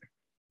turn is it?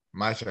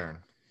 My turn.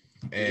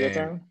 And your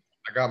turn?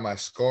 I got my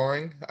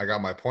scoring. I got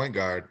my point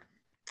guard.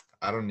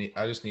 I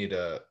just need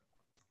a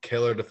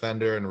killer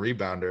defender and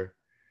rebounder.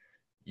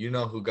 You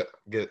know who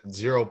get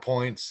 0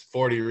 points,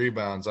 40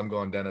 rebounds. I'm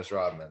going Dennis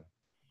Rodman.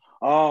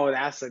 Oh,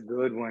 that's a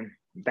good one.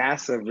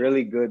 That's a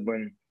really good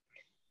one.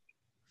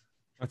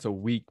 That's a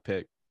weak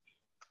pick.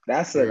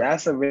 That's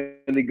a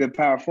really good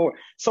power forward.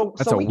 So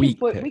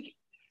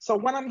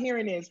what I'm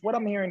hearing is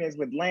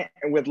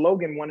with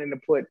Logan wanting to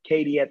put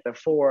KD at the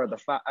 4 or the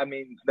 5. I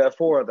mean the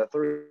 4 or the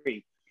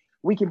 3.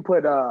 We can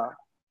put a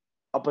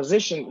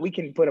position. We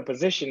can put a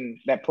position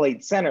that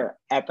played center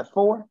at the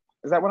 4.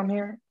 Is that what I'm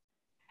hearing?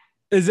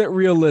 Is it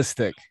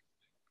realistic?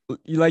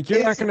 Like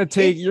you're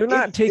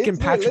not taking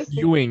Patrick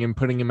Ewing and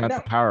putting him at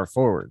the power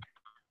forward.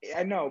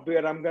 I know,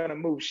 but I'm gonna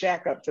move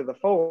Shaq up to the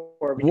 4.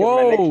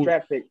 Whoa! My next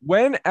draft pick.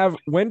 When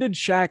did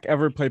Shaq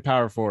ever play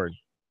power forward?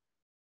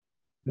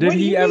 Did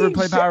he ever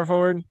play power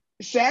forward?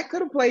 Shaq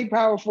could have played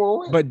power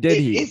forward, but did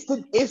he?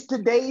 It's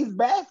today's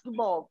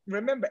basketball.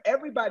 Remember,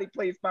 everybody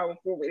plays power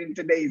forward in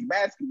today's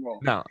basketball.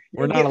 No,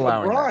 we're not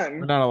allowing that.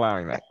 We're not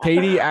allowing that.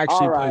 KD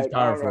actually plays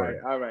power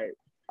forward.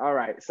 All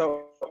right.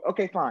 So,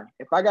 okay, fine.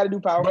 If I got to do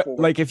power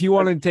forward. Like if you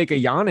wanted to take a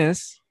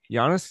Giannis,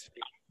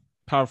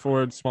 power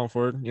forward, small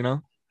forward, you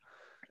know?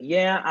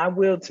 Yeah, I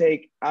will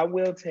take.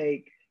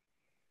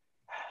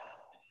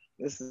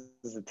 This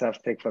is a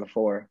tough pick for the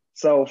 4.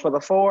 So for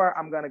the 4,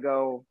 I'm going to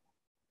go.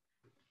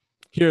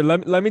 Here,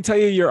 let me tell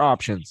you your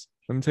options.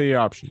 No,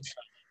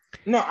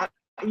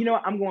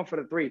 I'm going for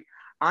the 3.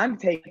 I'm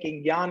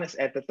taking Giannis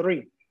at the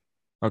 3.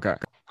 Okay.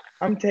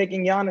 I'm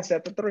taking Giannis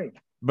at the 3.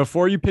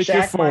 Before you pick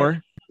your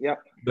 4,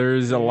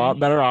 there's a lot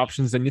better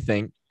options than you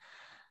think.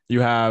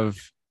 You have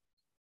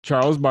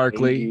Charles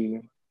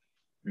Barkley,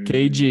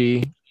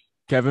 KG,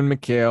 Kevin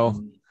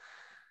McHale,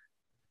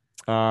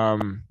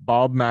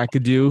 Bob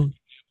McAdoo,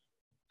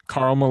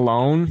 Karl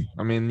Malone.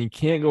 I mean, you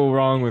can't go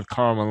wrong with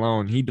Karl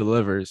Malone. He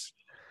delivers.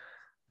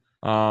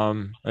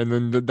 And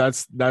then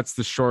that's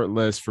the short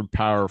list for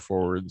power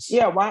forwards.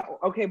 Yeah, why?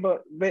 Okay,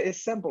 but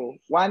it's simple.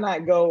 Why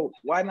not go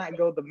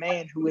the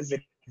man who is a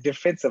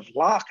defensive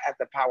lock at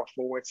the power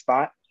forward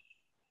spot?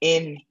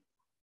 I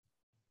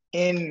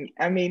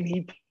mean,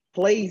 he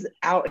plays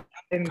out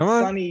in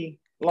sunny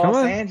Los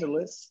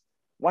Angeles.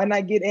 Why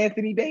not get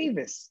Anthony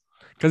Davis?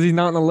 Because he's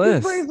not on the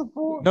list. He plays the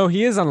four. No,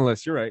 he is on the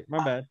list. You're right.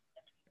 My bad.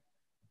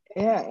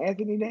 Yeah,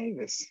 Anthony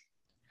Davis.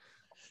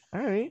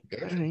 All right.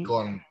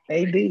 Going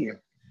AD.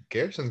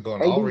 Garrison's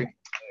going all right.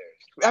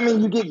 I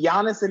mean, you get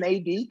Giannis and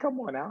AD. Come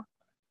on now.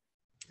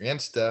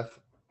 And Steph.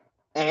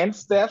 And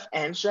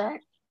Shaq.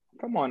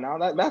 Come on now.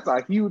 That's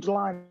a huge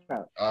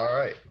lineup. All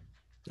right.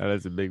 That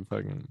is a big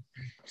fucking.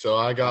 So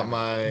I got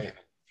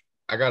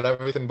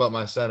everything but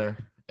my center,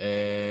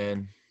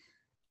 and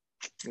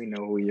we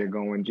know who you're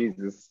going.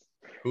 Jesus.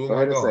 Who am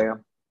I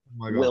going?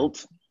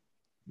 Wilt.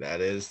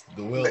 That is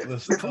the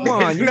Wilt. Come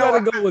on, you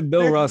gotta go with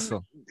Bill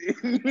Russell.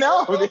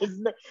 No,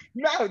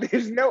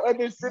 there's no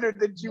other center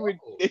that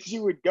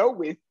you would go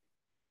with.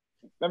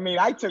 I mean,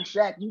 I took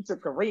Shaq, you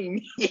took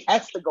Kareem. He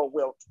has to go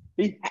Wilt.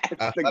 He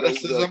has to go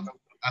Wilt.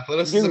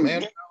 Athleticism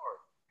and power.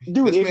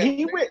 Dude, if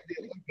he went the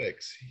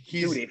Olympics,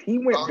 if he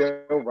went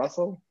Bill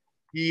Russell,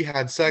 he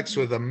had sex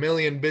with 1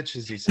 million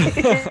bitches. He said.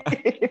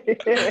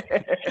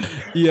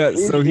 Yeah,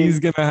 so he's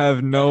gonna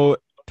have no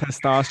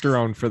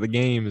testosterone for the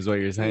game, is what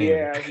you're saying.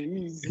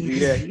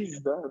 Yeah,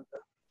 he's done.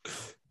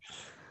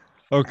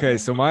 Okay,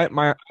 so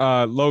my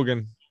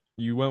Logan,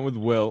 you went with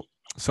Wilt.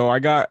 So I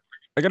got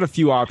a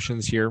few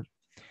options here.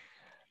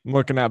 I'm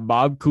looking at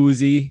Bob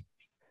Cousy,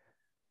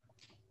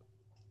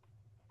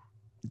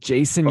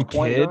 Jason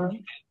Kidd,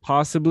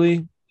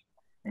 possibly.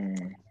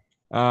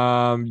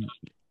 Damian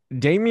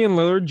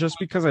Lillard, just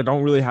because I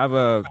don't really have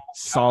a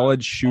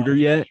solid shooter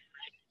yet.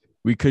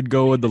 We could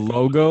go with the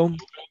logo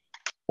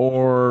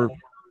or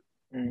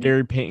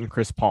Gary Payton,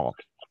 Chris Paul.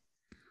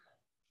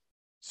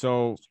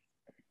 So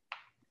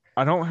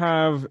I don't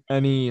have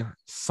any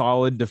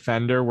solid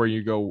defender where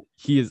you go,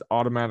 he is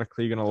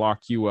automatically going to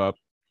lock you up.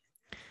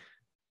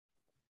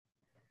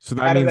 So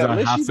that means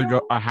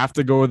I have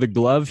to go with the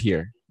glove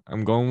here.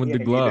 I'm going with the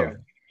glove.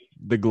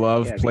 The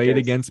glove played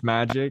against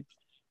Magic.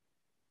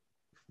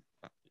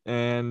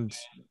 And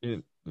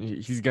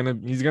he's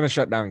gonna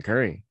shut down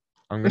Curry.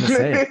 I'm gonna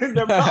say it.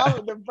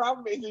 the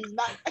problem is he's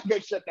not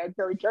gonna shut down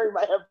Curry. Curry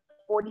might have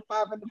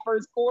 45 in the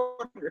first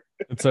quarter.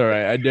 It's all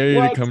right. I dare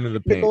you to come to the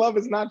paint. The glove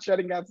is not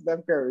shutting down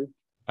Steph Curry.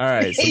 All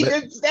right. So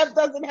Steph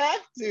doesn't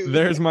have to.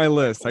 There's my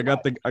list. I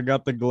got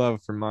the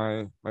glove for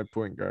my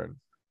point guard.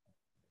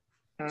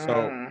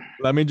 So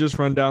let me just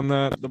run down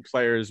the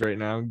players right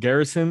now.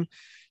 Garrison,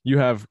 you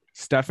have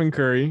Stephen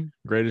Curry,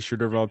 greatest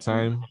shooter of all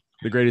time,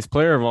 the greatest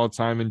player of all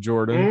time in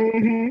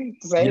Jordan.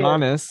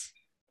 Giannis,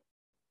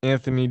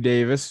 Anthony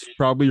Davis,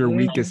 probably your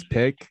weakest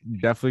pick.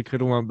 Definitely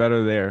could have went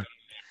better there.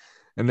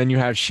 And then you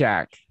have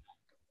Shaq.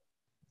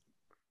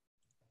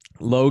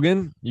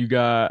 Logan, you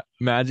got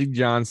Magic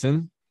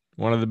Johnson,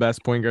 one of the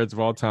best point guards of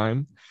all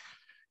time.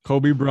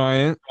 Kobe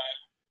Bryant,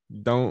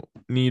 don't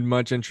need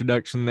much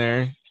introduction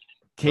there.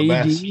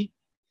 KD,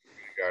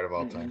 guard of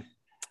all time,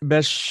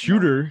 best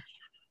shooter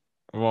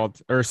of all,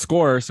 or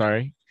scorer,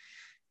 sorry.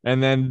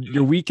 And then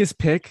your weakest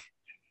pick,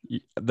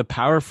 the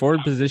power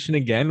forward position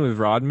again with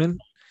Rodman.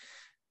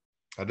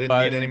 I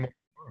didn't need any more.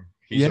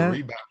 He's a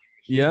rebound.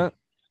 Yeah,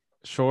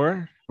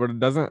 sure, but it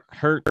doesn't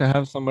hurt to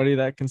have somebody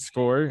that can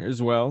score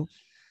as well.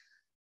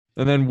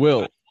 And then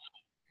Wilt,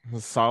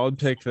 a solid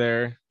pick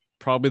there.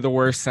 Probably the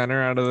worst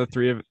center out of the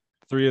three of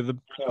the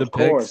picks. Of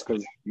course,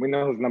 because we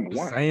know who's number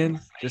one.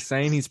 Just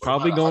saying, he's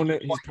probably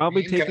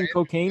taking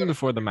cocaine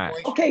before the match.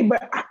 Okay,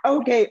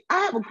 I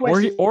have a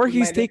question. Or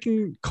he's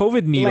taking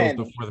COVID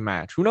needles before the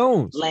match. Who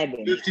knows?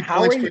 Landon, 50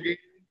 points per game.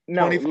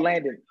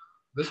 Landon.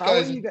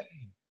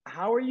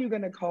 How are you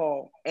going to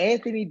call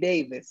Anthony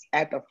Davis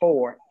at the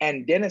 4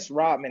 and Dennis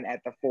Rodman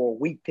at the 4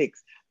 weak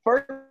picks?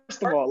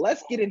 First of all,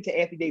 let's get into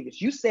Anthony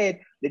Davis. You said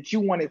that you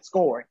wanted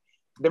scoring.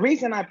 The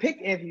reason I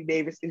picked Anthony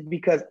Davis is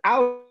because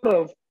out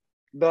of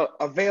the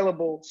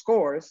available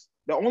scores,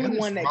 the only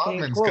one that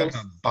came close,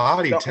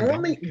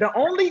 the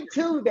only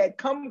two that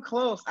come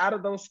close out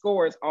of those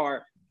scores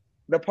are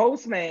the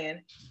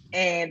postman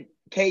and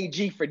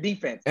KG for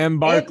defense. And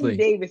Barkley.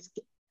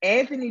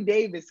 Anthony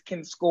Davis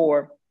can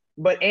score,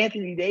 but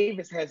Anthony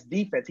Davis has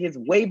defense. He has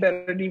way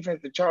better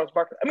defense than Charles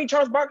Barkley. I mean,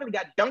 Charles Barkley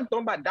got dunked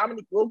on by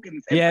Dominic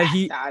Wilkins.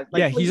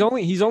 He's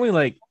only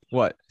like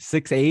what,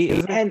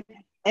 6'8"?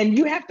 And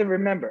you have to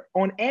remember,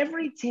 on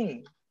every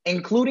team,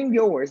 including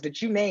yours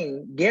that you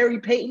name, Gary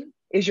Payton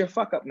is your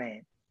fuck-up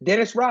man.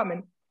 Dennis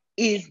Rodman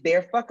is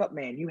their fuck-up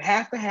man. You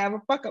have to have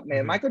a fuck-up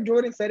man. Michael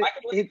Jordan said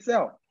it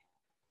himself.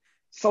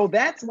 So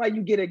that's why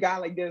you get a guy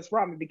like Dennis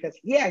Rodman, because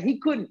he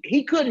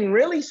couldn't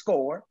really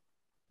score,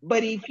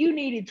 But if you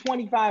needed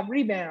 25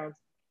 rebounds,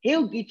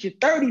 he'll get you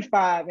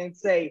 35 and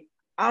say,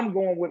 I'm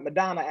going with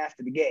Madonna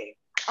after the game.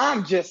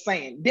 I'm just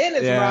saying.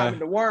 Dennis robbing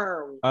the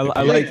worm. I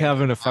like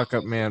having a fuck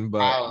up man, but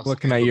I'm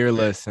looking at your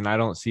list and I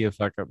don't see a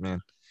fuck up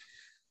man.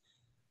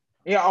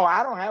 Yeah,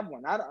 I don't have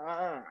one.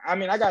 I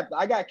mean, I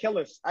got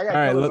killers. I got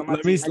All killers right, on my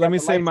let team. me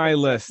say my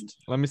list.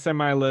 Let me say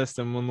my list,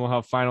 and then we'll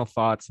have final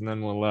thoughts, and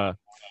then we'll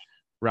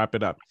wrap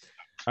it up.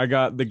 I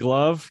got the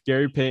glove,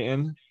 Gary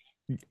Payton,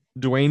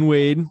 Dwayne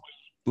Wade,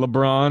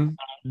 LeBron,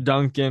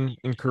 Duncan,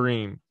 and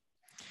Kareem.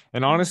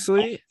 And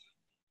honestly,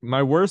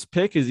 my worst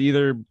pick is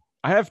either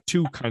I have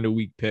two kind of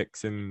weak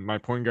picks in my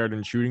point guard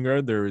and shooting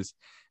guard. There's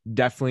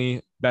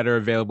definitely better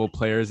available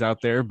players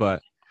out there,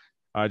 but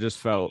I just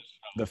felt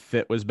the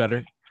fit was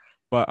better.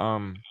 But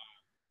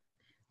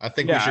I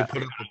think we should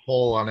put up a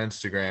poll on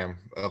Instagram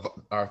of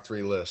our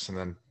three lists and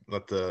then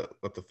let the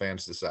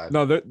fans decide.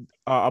 No,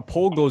 a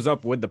poll goes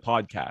up with the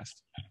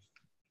podcast.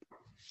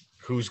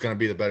 Who's going to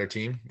be the better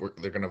team?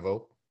 They're going to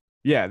vote?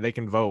 Yeah, they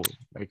can vote.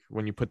 Like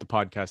when you put the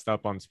podcast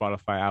up on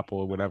Spotify, Apple,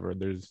 or whatever,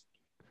 there's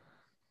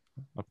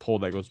a poll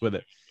that goes with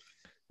it.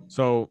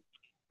 So,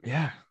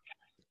 yeah,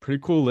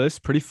 pretty cool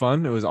list. Pretty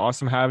fun. It was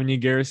awesome having you,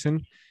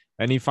 Garrison.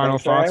 Any final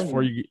thoughts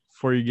before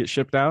you get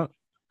shipped out?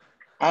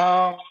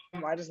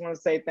 I just want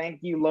to say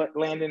thank you,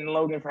 Landon and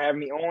Logan, for having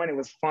me on. It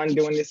was fun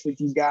doing this with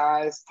you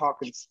guys,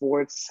 talking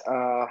sports.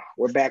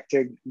 We're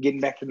getting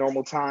back to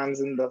normal times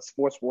in the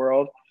sports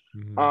world.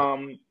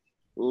 Mm-hmm.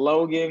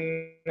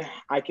 Logan,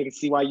 I can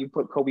see why you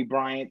put Kobe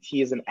Bryant.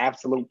 He is an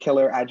absolute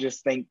killer. I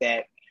just think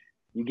that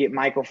you get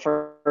Michael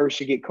first,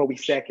 you get Kobe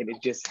second. It's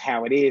just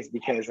how it is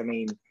because, I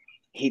mean,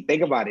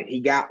 think about it. He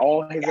got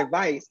all his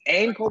advice,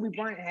 and Kobe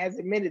Bryant has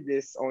admitted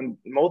this on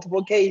multiple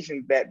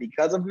occasions that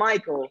because of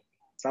Michael,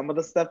 some of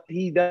the stuff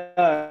he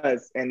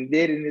does and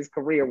did in his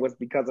career was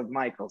because of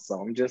Michael.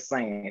 So I'm just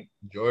saying.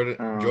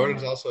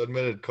 Jordan's also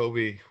admitted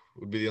Kobe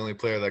would be the only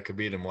player that could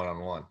beat him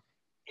one-on-one.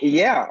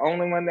 Yeah,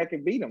 only one that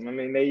could beat him. I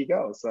mean, there you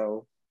go.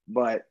 So,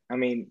 but, I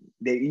mean,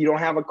 you don't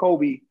have a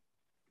Kobe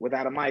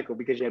without a Michael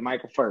because you had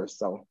Michael first.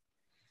 So,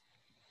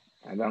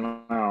 I don't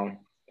know.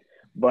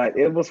 But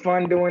it was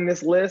fun doing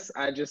this list.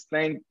 I just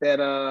think that,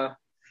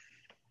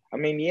 I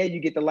mean, yeah, you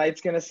get the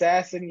light-skinned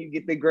assassin, you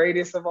get the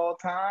greatest of all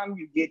time,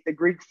 you get the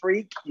Greek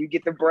freak, you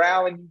get the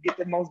brow, and you get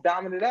the most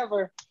dominant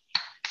ever.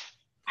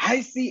 I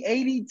see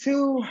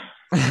 82.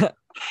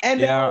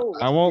 And yeah,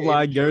 I won't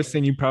lie,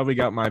 Garrison, you probably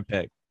got my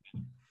pick.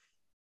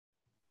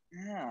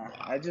 Yeah,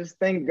 I just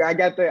think I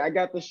got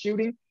the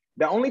shooting.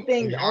 The only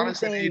thing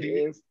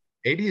is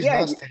 80 is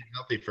not staying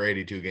healthy for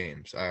 82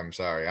 games. I'm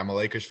sorry. I'm a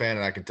Lakers fan,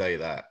 and I can tell you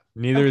that.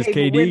 Neither is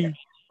KD.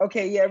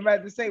 Okay, yeah, I'm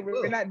about to say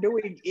we're not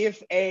doing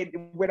if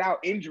and without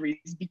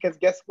injuries because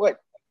guess what?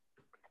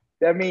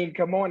 I mean,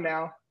 come on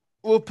now.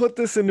 We'll put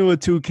this into a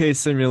 2K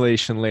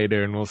simulation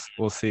later, and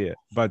we'll see it.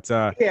 But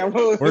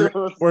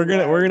we're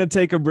gonna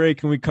take a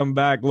break, and we come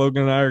back.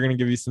 Logan and I are gonna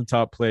give you some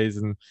top plays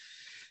in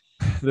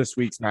this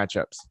week's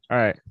matchups. All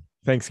right,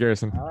 thanks,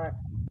 Garrison. All right.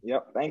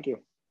 Yep. Thank you.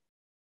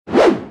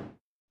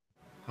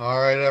 All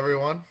right,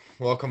 everyone,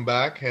 welcome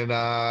back, and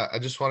I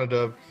just wanted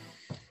to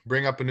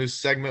bring up a new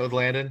segment with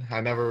Landon.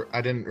 I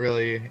didn't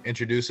really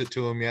introduce it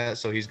to him yet,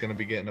 so he's going to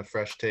be getting a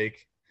fresh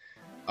take.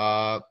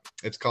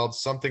 It's called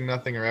Something,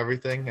 Nothing, or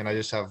Everything, and I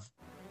just have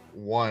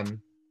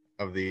one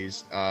of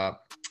these.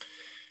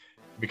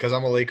 Because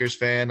I'm a Lakers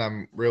fan,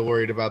 I'm real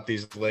worried about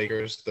these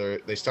Lakers.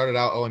 They started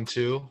out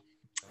 0-2,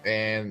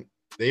 and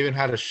they even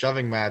had a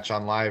shoving match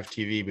on live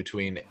TV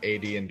between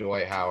AD and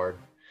Dwight Howard.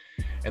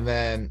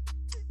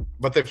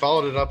 But they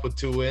followed it up with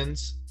 2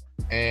 wins,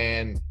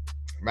 and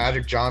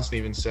Magic Johnson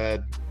even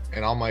said,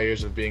 in all my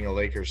years of being a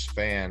Lakers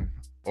fan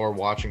or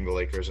watching the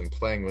Lakers and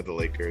playing with the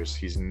Lakers,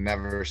 he's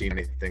never seen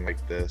anything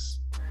like this.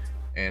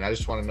 And I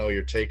just want to know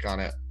your take on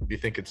it. Do you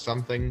think it's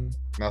something,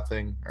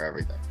 nothing, or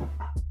everything?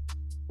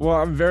 Well,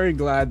 I'm very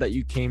glad that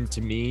you came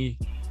to me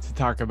to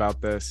talk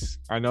about this.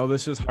 I know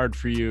this is hard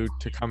for you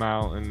to come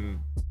out and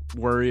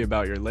worry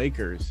about your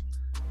Lakers,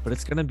 but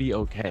it's going to be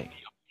okay.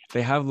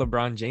 They have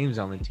LeBron James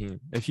on the team.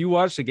 If you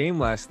watched the game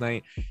last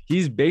night,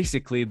 he's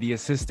basically the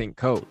assistant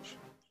coach.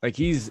 Like,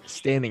 he's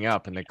standing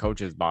up in the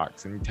coach's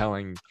box and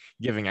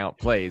giving out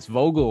plays.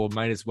 Vogel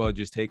might as well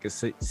just take a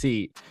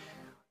seat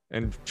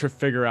and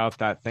figure out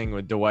that thing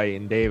with Dwight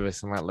and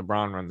Davis and let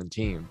LeBron run the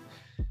team.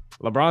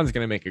 LeBron's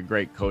going to make a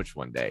great coach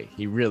one day.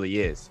 He really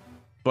is.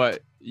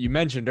 But you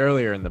mentioned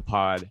earlier in the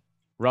pod,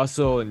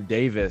 Russell and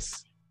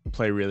Davis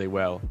play really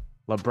well.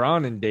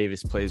 LeBron and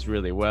Davis plays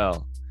really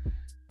well.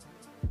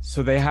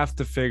 So they have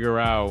to figure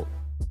out,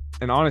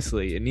 and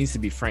honestly, it needs to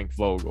be Frank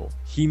Vogel.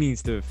 He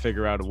needs to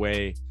figure out a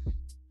way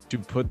to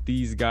put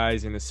these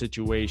guys in a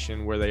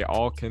situation where they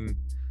all can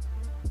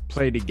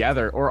play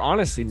together, or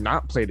honestly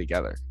not play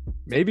together.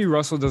 Maybe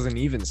Russell doesn't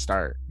even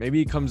start. Maybe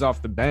he comes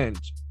off the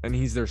bench and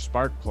he's their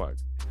spark plug.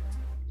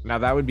 Now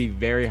that would be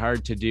very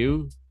hard to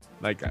do.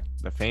 Like,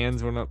 the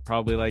fans would not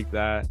probably like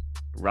that.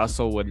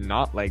 Russell would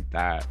not like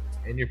that.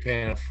 And you're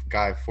paying a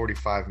guy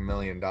 $45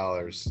 million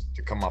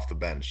to come off the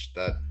bench.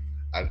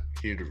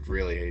 He'd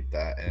really hate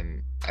that.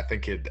 And I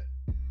think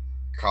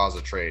cause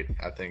a trade.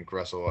 I think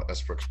Russell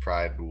Westbrook's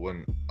pride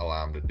wouldn't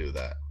allow him to do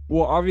that.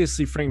 Well,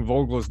 obviously Frank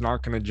Vogel is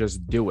not going to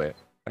just do it.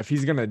 If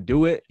he's going to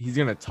do it, he's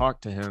going to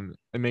talk to him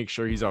and make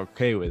sure he's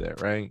okay with it,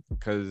 right?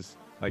 Because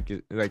like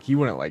he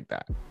wouldn't like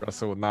that.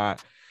 Russell would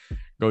not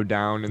go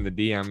down in the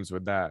DMs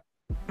with that.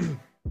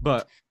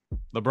 But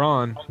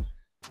LeBron,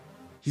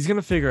 he's going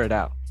to figure it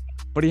out.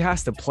 But he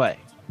has to play.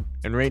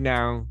 And right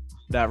now,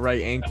 that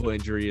right ankle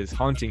injury is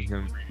haunting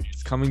him.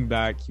 He's coming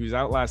back. He was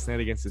out last night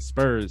against the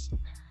Spurs.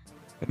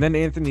 And then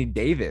Anthony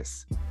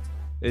Davis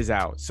is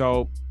out.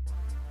 So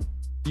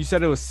you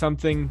said it was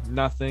something,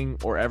 nothing,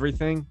 or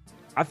everything.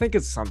 I think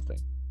it's something.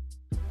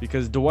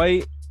 Because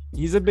Dwight,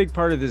 he's a big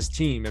part of this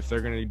team if they're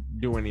going to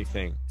do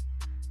anything.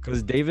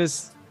 Because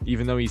Davis,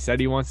 even though he said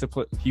he wants to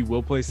play, he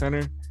will play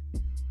center,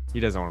 he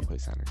doesn't want to play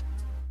center.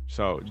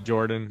 So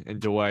Jordan and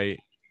Dwight,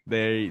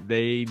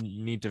 they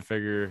need to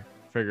figure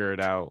it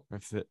out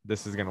if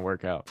this is going to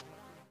work out.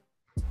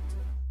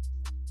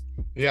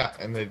 Yeah,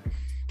 and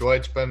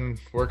Dwight's been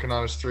working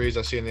on his threes.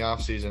 I see in the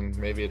offseason.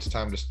 Maybe it's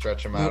time to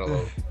stretch him out a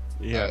little.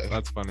 Yeah,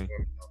 that's funny.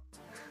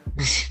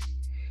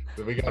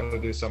 But we got to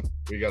do something.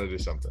 We got to do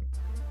something.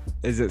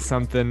 Is it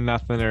something,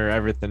 nothing, or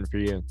everything for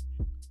you?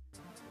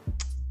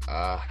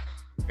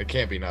 It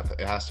can't be nothing.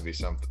 It has to be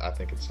something. I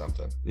think it's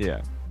something.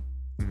 Yeah.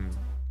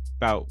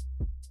 About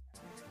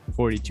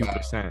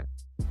 42%.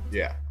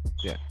 Yeah.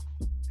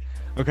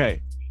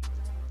 Okay.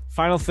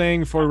 Final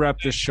thing before we wrap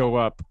this show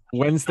up.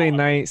 Wednesday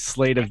night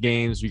slate of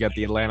games. We got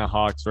the Atlanta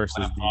Hawks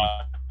versus the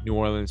New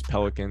Orleans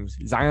Pelicans.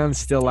 Zion's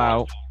still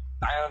out.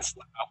 I'm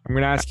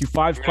going to ask you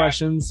 5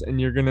 questions, and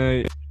you're going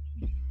to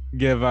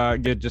give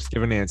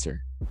an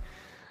answer.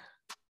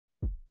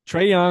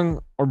 Trae Young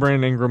or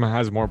Brandon Ingram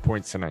has more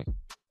points tonight?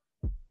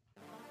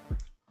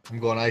 I'm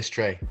going Ice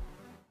Trae.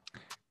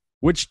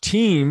 Which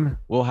team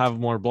will have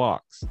more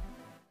blocks?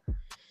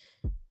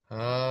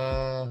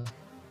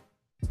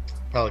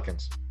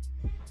 Pelicans.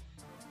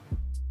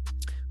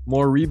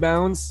 More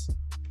rebounds,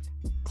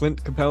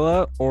 Clint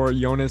Capella or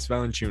Jonas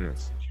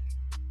Valanciunas?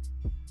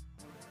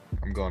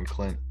 I'm going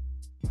Clint.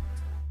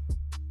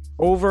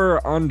 Over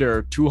or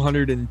under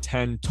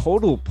 210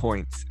 total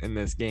points in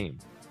this game?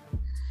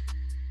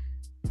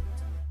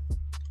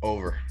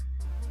 Over.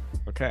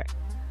 Okay.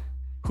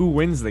 Who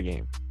wins the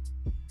game?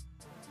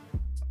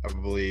 I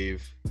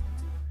believe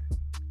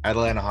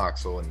Atlanta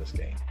Hawks will win this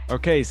game.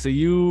 Okay, so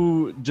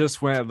you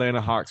just went Atlanta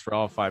Hawks for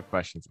all 5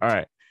 questions. All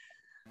right.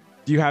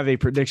 Do you have a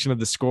prediction of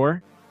the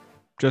score?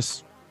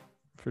 Just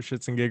for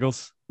shits and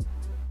giggles?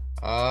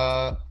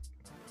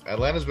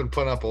 Atlanta's been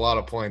putting up a lot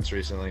of points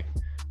recently.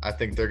 I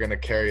think they're going to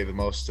carry the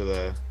most of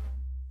the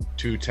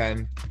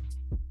 210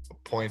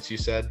 points you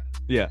said.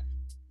 Yeah.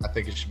 I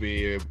think it should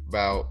be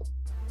about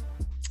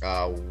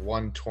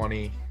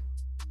 120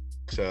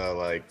 to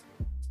like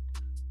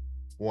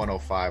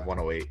 105,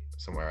 108,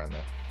 somewhere around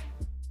there.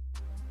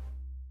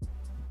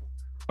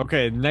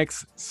 Okay,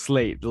 next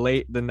slate, the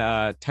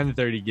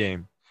 10:30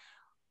 game.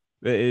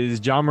 It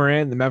is Ja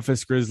Morant, the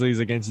Memphis Grizzlies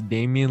against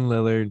Damian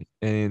Lillard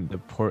and the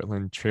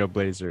Portland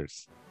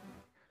Trailblazers.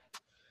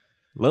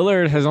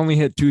 Lillard has only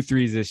hit 2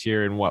 threes this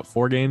year in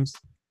 4 games?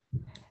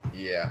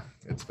 Yeah,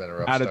 it's been a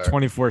rough out start. of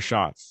 24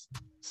 shots.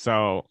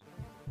 So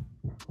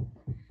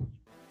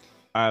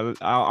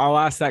I'll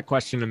ask that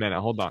question in a minute.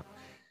 Hold on.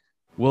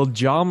 Will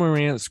Ja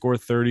Morant score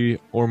 30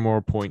 or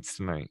more points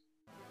tonight?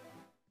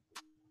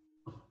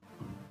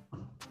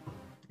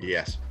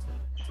 Yes.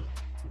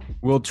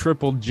 Will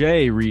Triple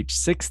J reach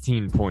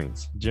 16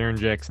 points? Jaren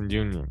Jackson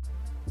Jr.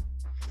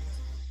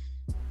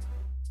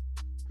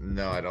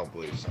 No, I don't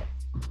believe so.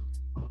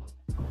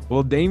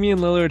 Will Damian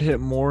Lillard hit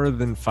more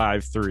than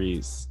 5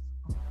 threes?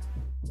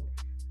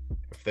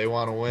 If they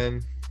want to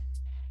win,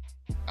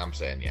 I'm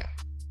saying yeah.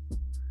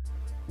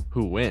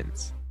 Who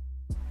wins?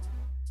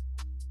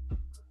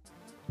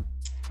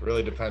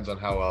 Really depends on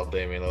how well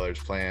Damian Lillard's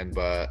playing,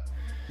 but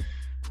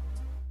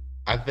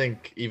I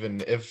think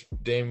even if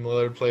Damian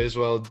Lillard plays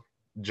well,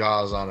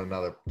 Ja's on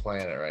another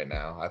planet right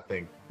now. I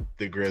think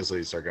the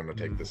Grizzlies are going to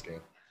take this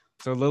game.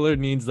 So Lillard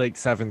needs like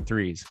 7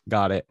 threes.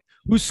 Got it.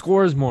 Who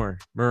scores more,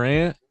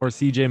 Morant or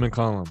CJ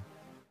McCollum?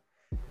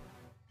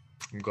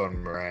 I'm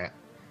going Morant.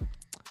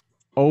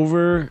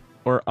 Over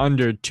or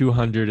under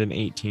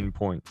 218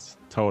 points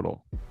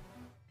total?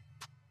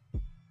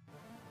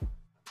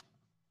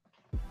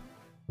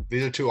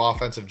 These are 2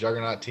 offensive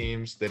juggernaut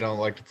teams. They don't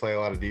like to play a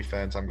lot of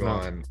defense. I'm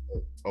going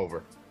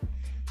over.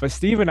 But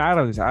Steven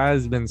Adams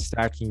has been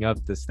stacking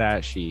up the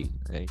stat sheet.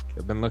 Like,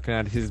 I've been looking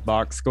at his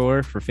box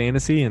score for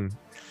fantasy, and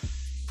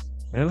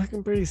they're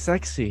looking pretty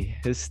sexy.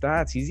 His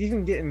stats. He's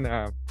even getting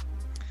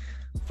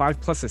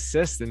 5+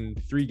 assists in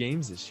 3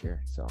 games this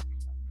year. So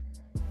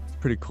it's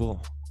pretty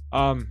cool.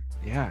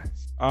 Yeah.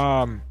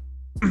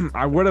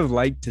 I would have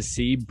liked to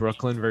see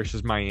Brooklyn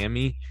versus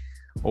Miami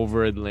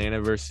over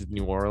Atlanta versus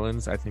New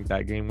Orleans. I think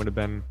that game would have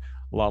been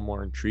a lot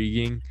more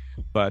intriguing,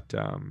 but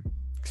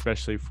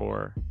especially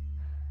for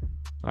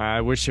I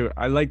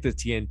like the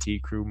TNT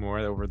crew more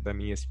over than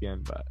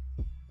ESPN, but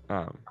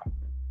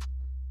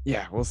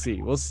yeah, we'll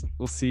see. We'll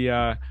see.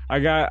 I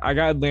got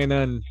Atlanta,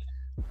 and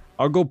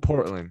I'll go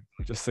Portland.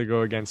 just to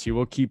go against you.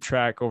 We'll keep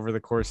track over the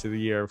course of the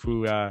year of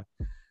who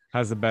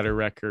has a better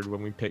record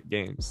when we pick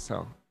games.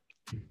 So,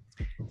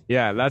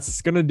 yeah,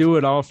 that's going to do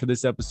it all for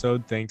this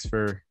episode. Thanks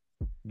for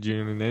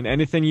tuning in.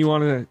 Anything you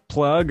want to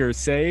plug or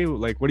say?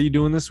 Like, what are you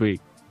doing this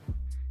week?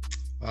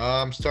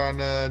 I'm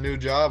starting a new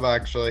job,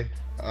 actually.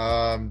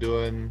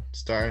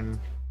 Starting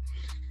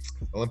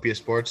Olympia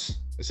Sports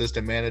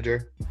assistant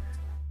manager.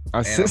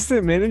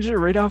 Assistant manager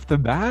right off the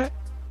bat?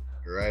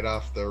 Right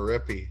off the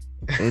rippy.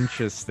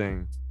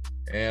 Interesting.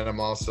 And I'm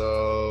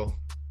also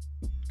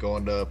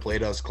going to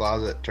Plato's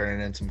Closet,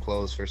 turning in some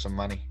clothes for some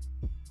money.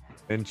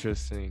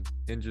 Interesting.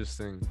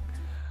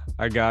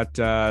 I got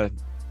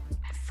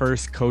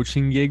first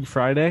coaching gig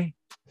Friday.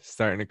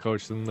 Starting to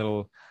coach some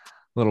little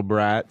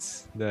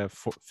brats, the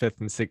 5th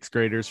and 6th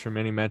graders from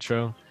Mini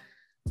Metro.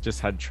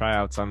 Just had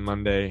tryouts on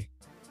Monday.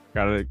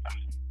 Got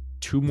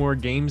 2 more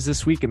games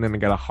this week, and then I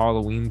got a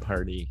Halloween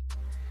party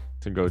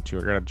to go to.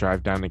 I got to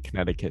drive down to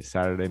Connecticut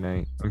Saturday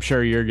night. I'm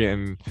sure you're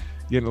getting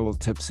a little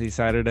tipsy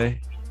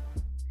Saturday.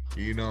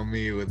 You know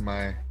me with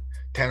my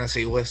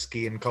Tennessee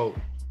whiskey and Coke.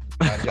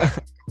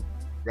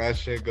 That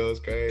shit goes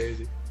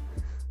crazy.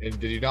 And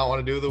did you not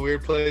want to do the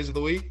weird plays of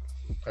the week?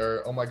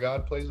 Or, oh my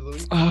God, plays of the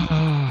week?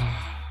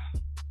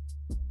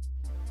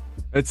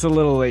 It's a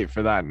little late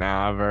for that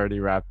now. I've already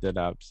wrapped it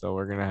up, so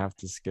we're going to have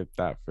to skip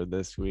that for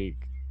this week.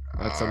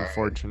 That's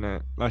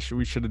unfortunate.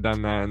 We should have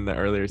done that in the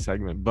earlier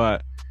segment,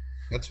 but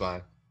that's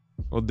fine.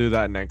 We'll do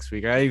that next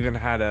week. I even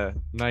had a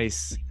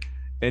nice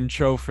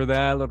intro for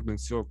that. It would have been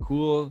so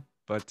cool,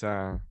 but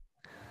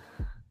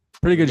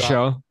pretty good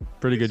show.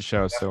 So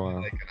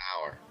like an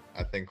hour.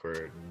 I think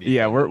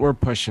we're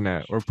pushing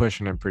it. We're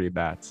pushing it pretty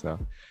bad. So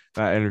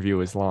that interview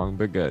was long,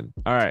 but good.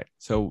 All right.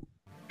 So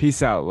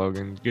peace out,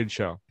 Logan. Good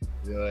show.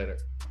 See you later.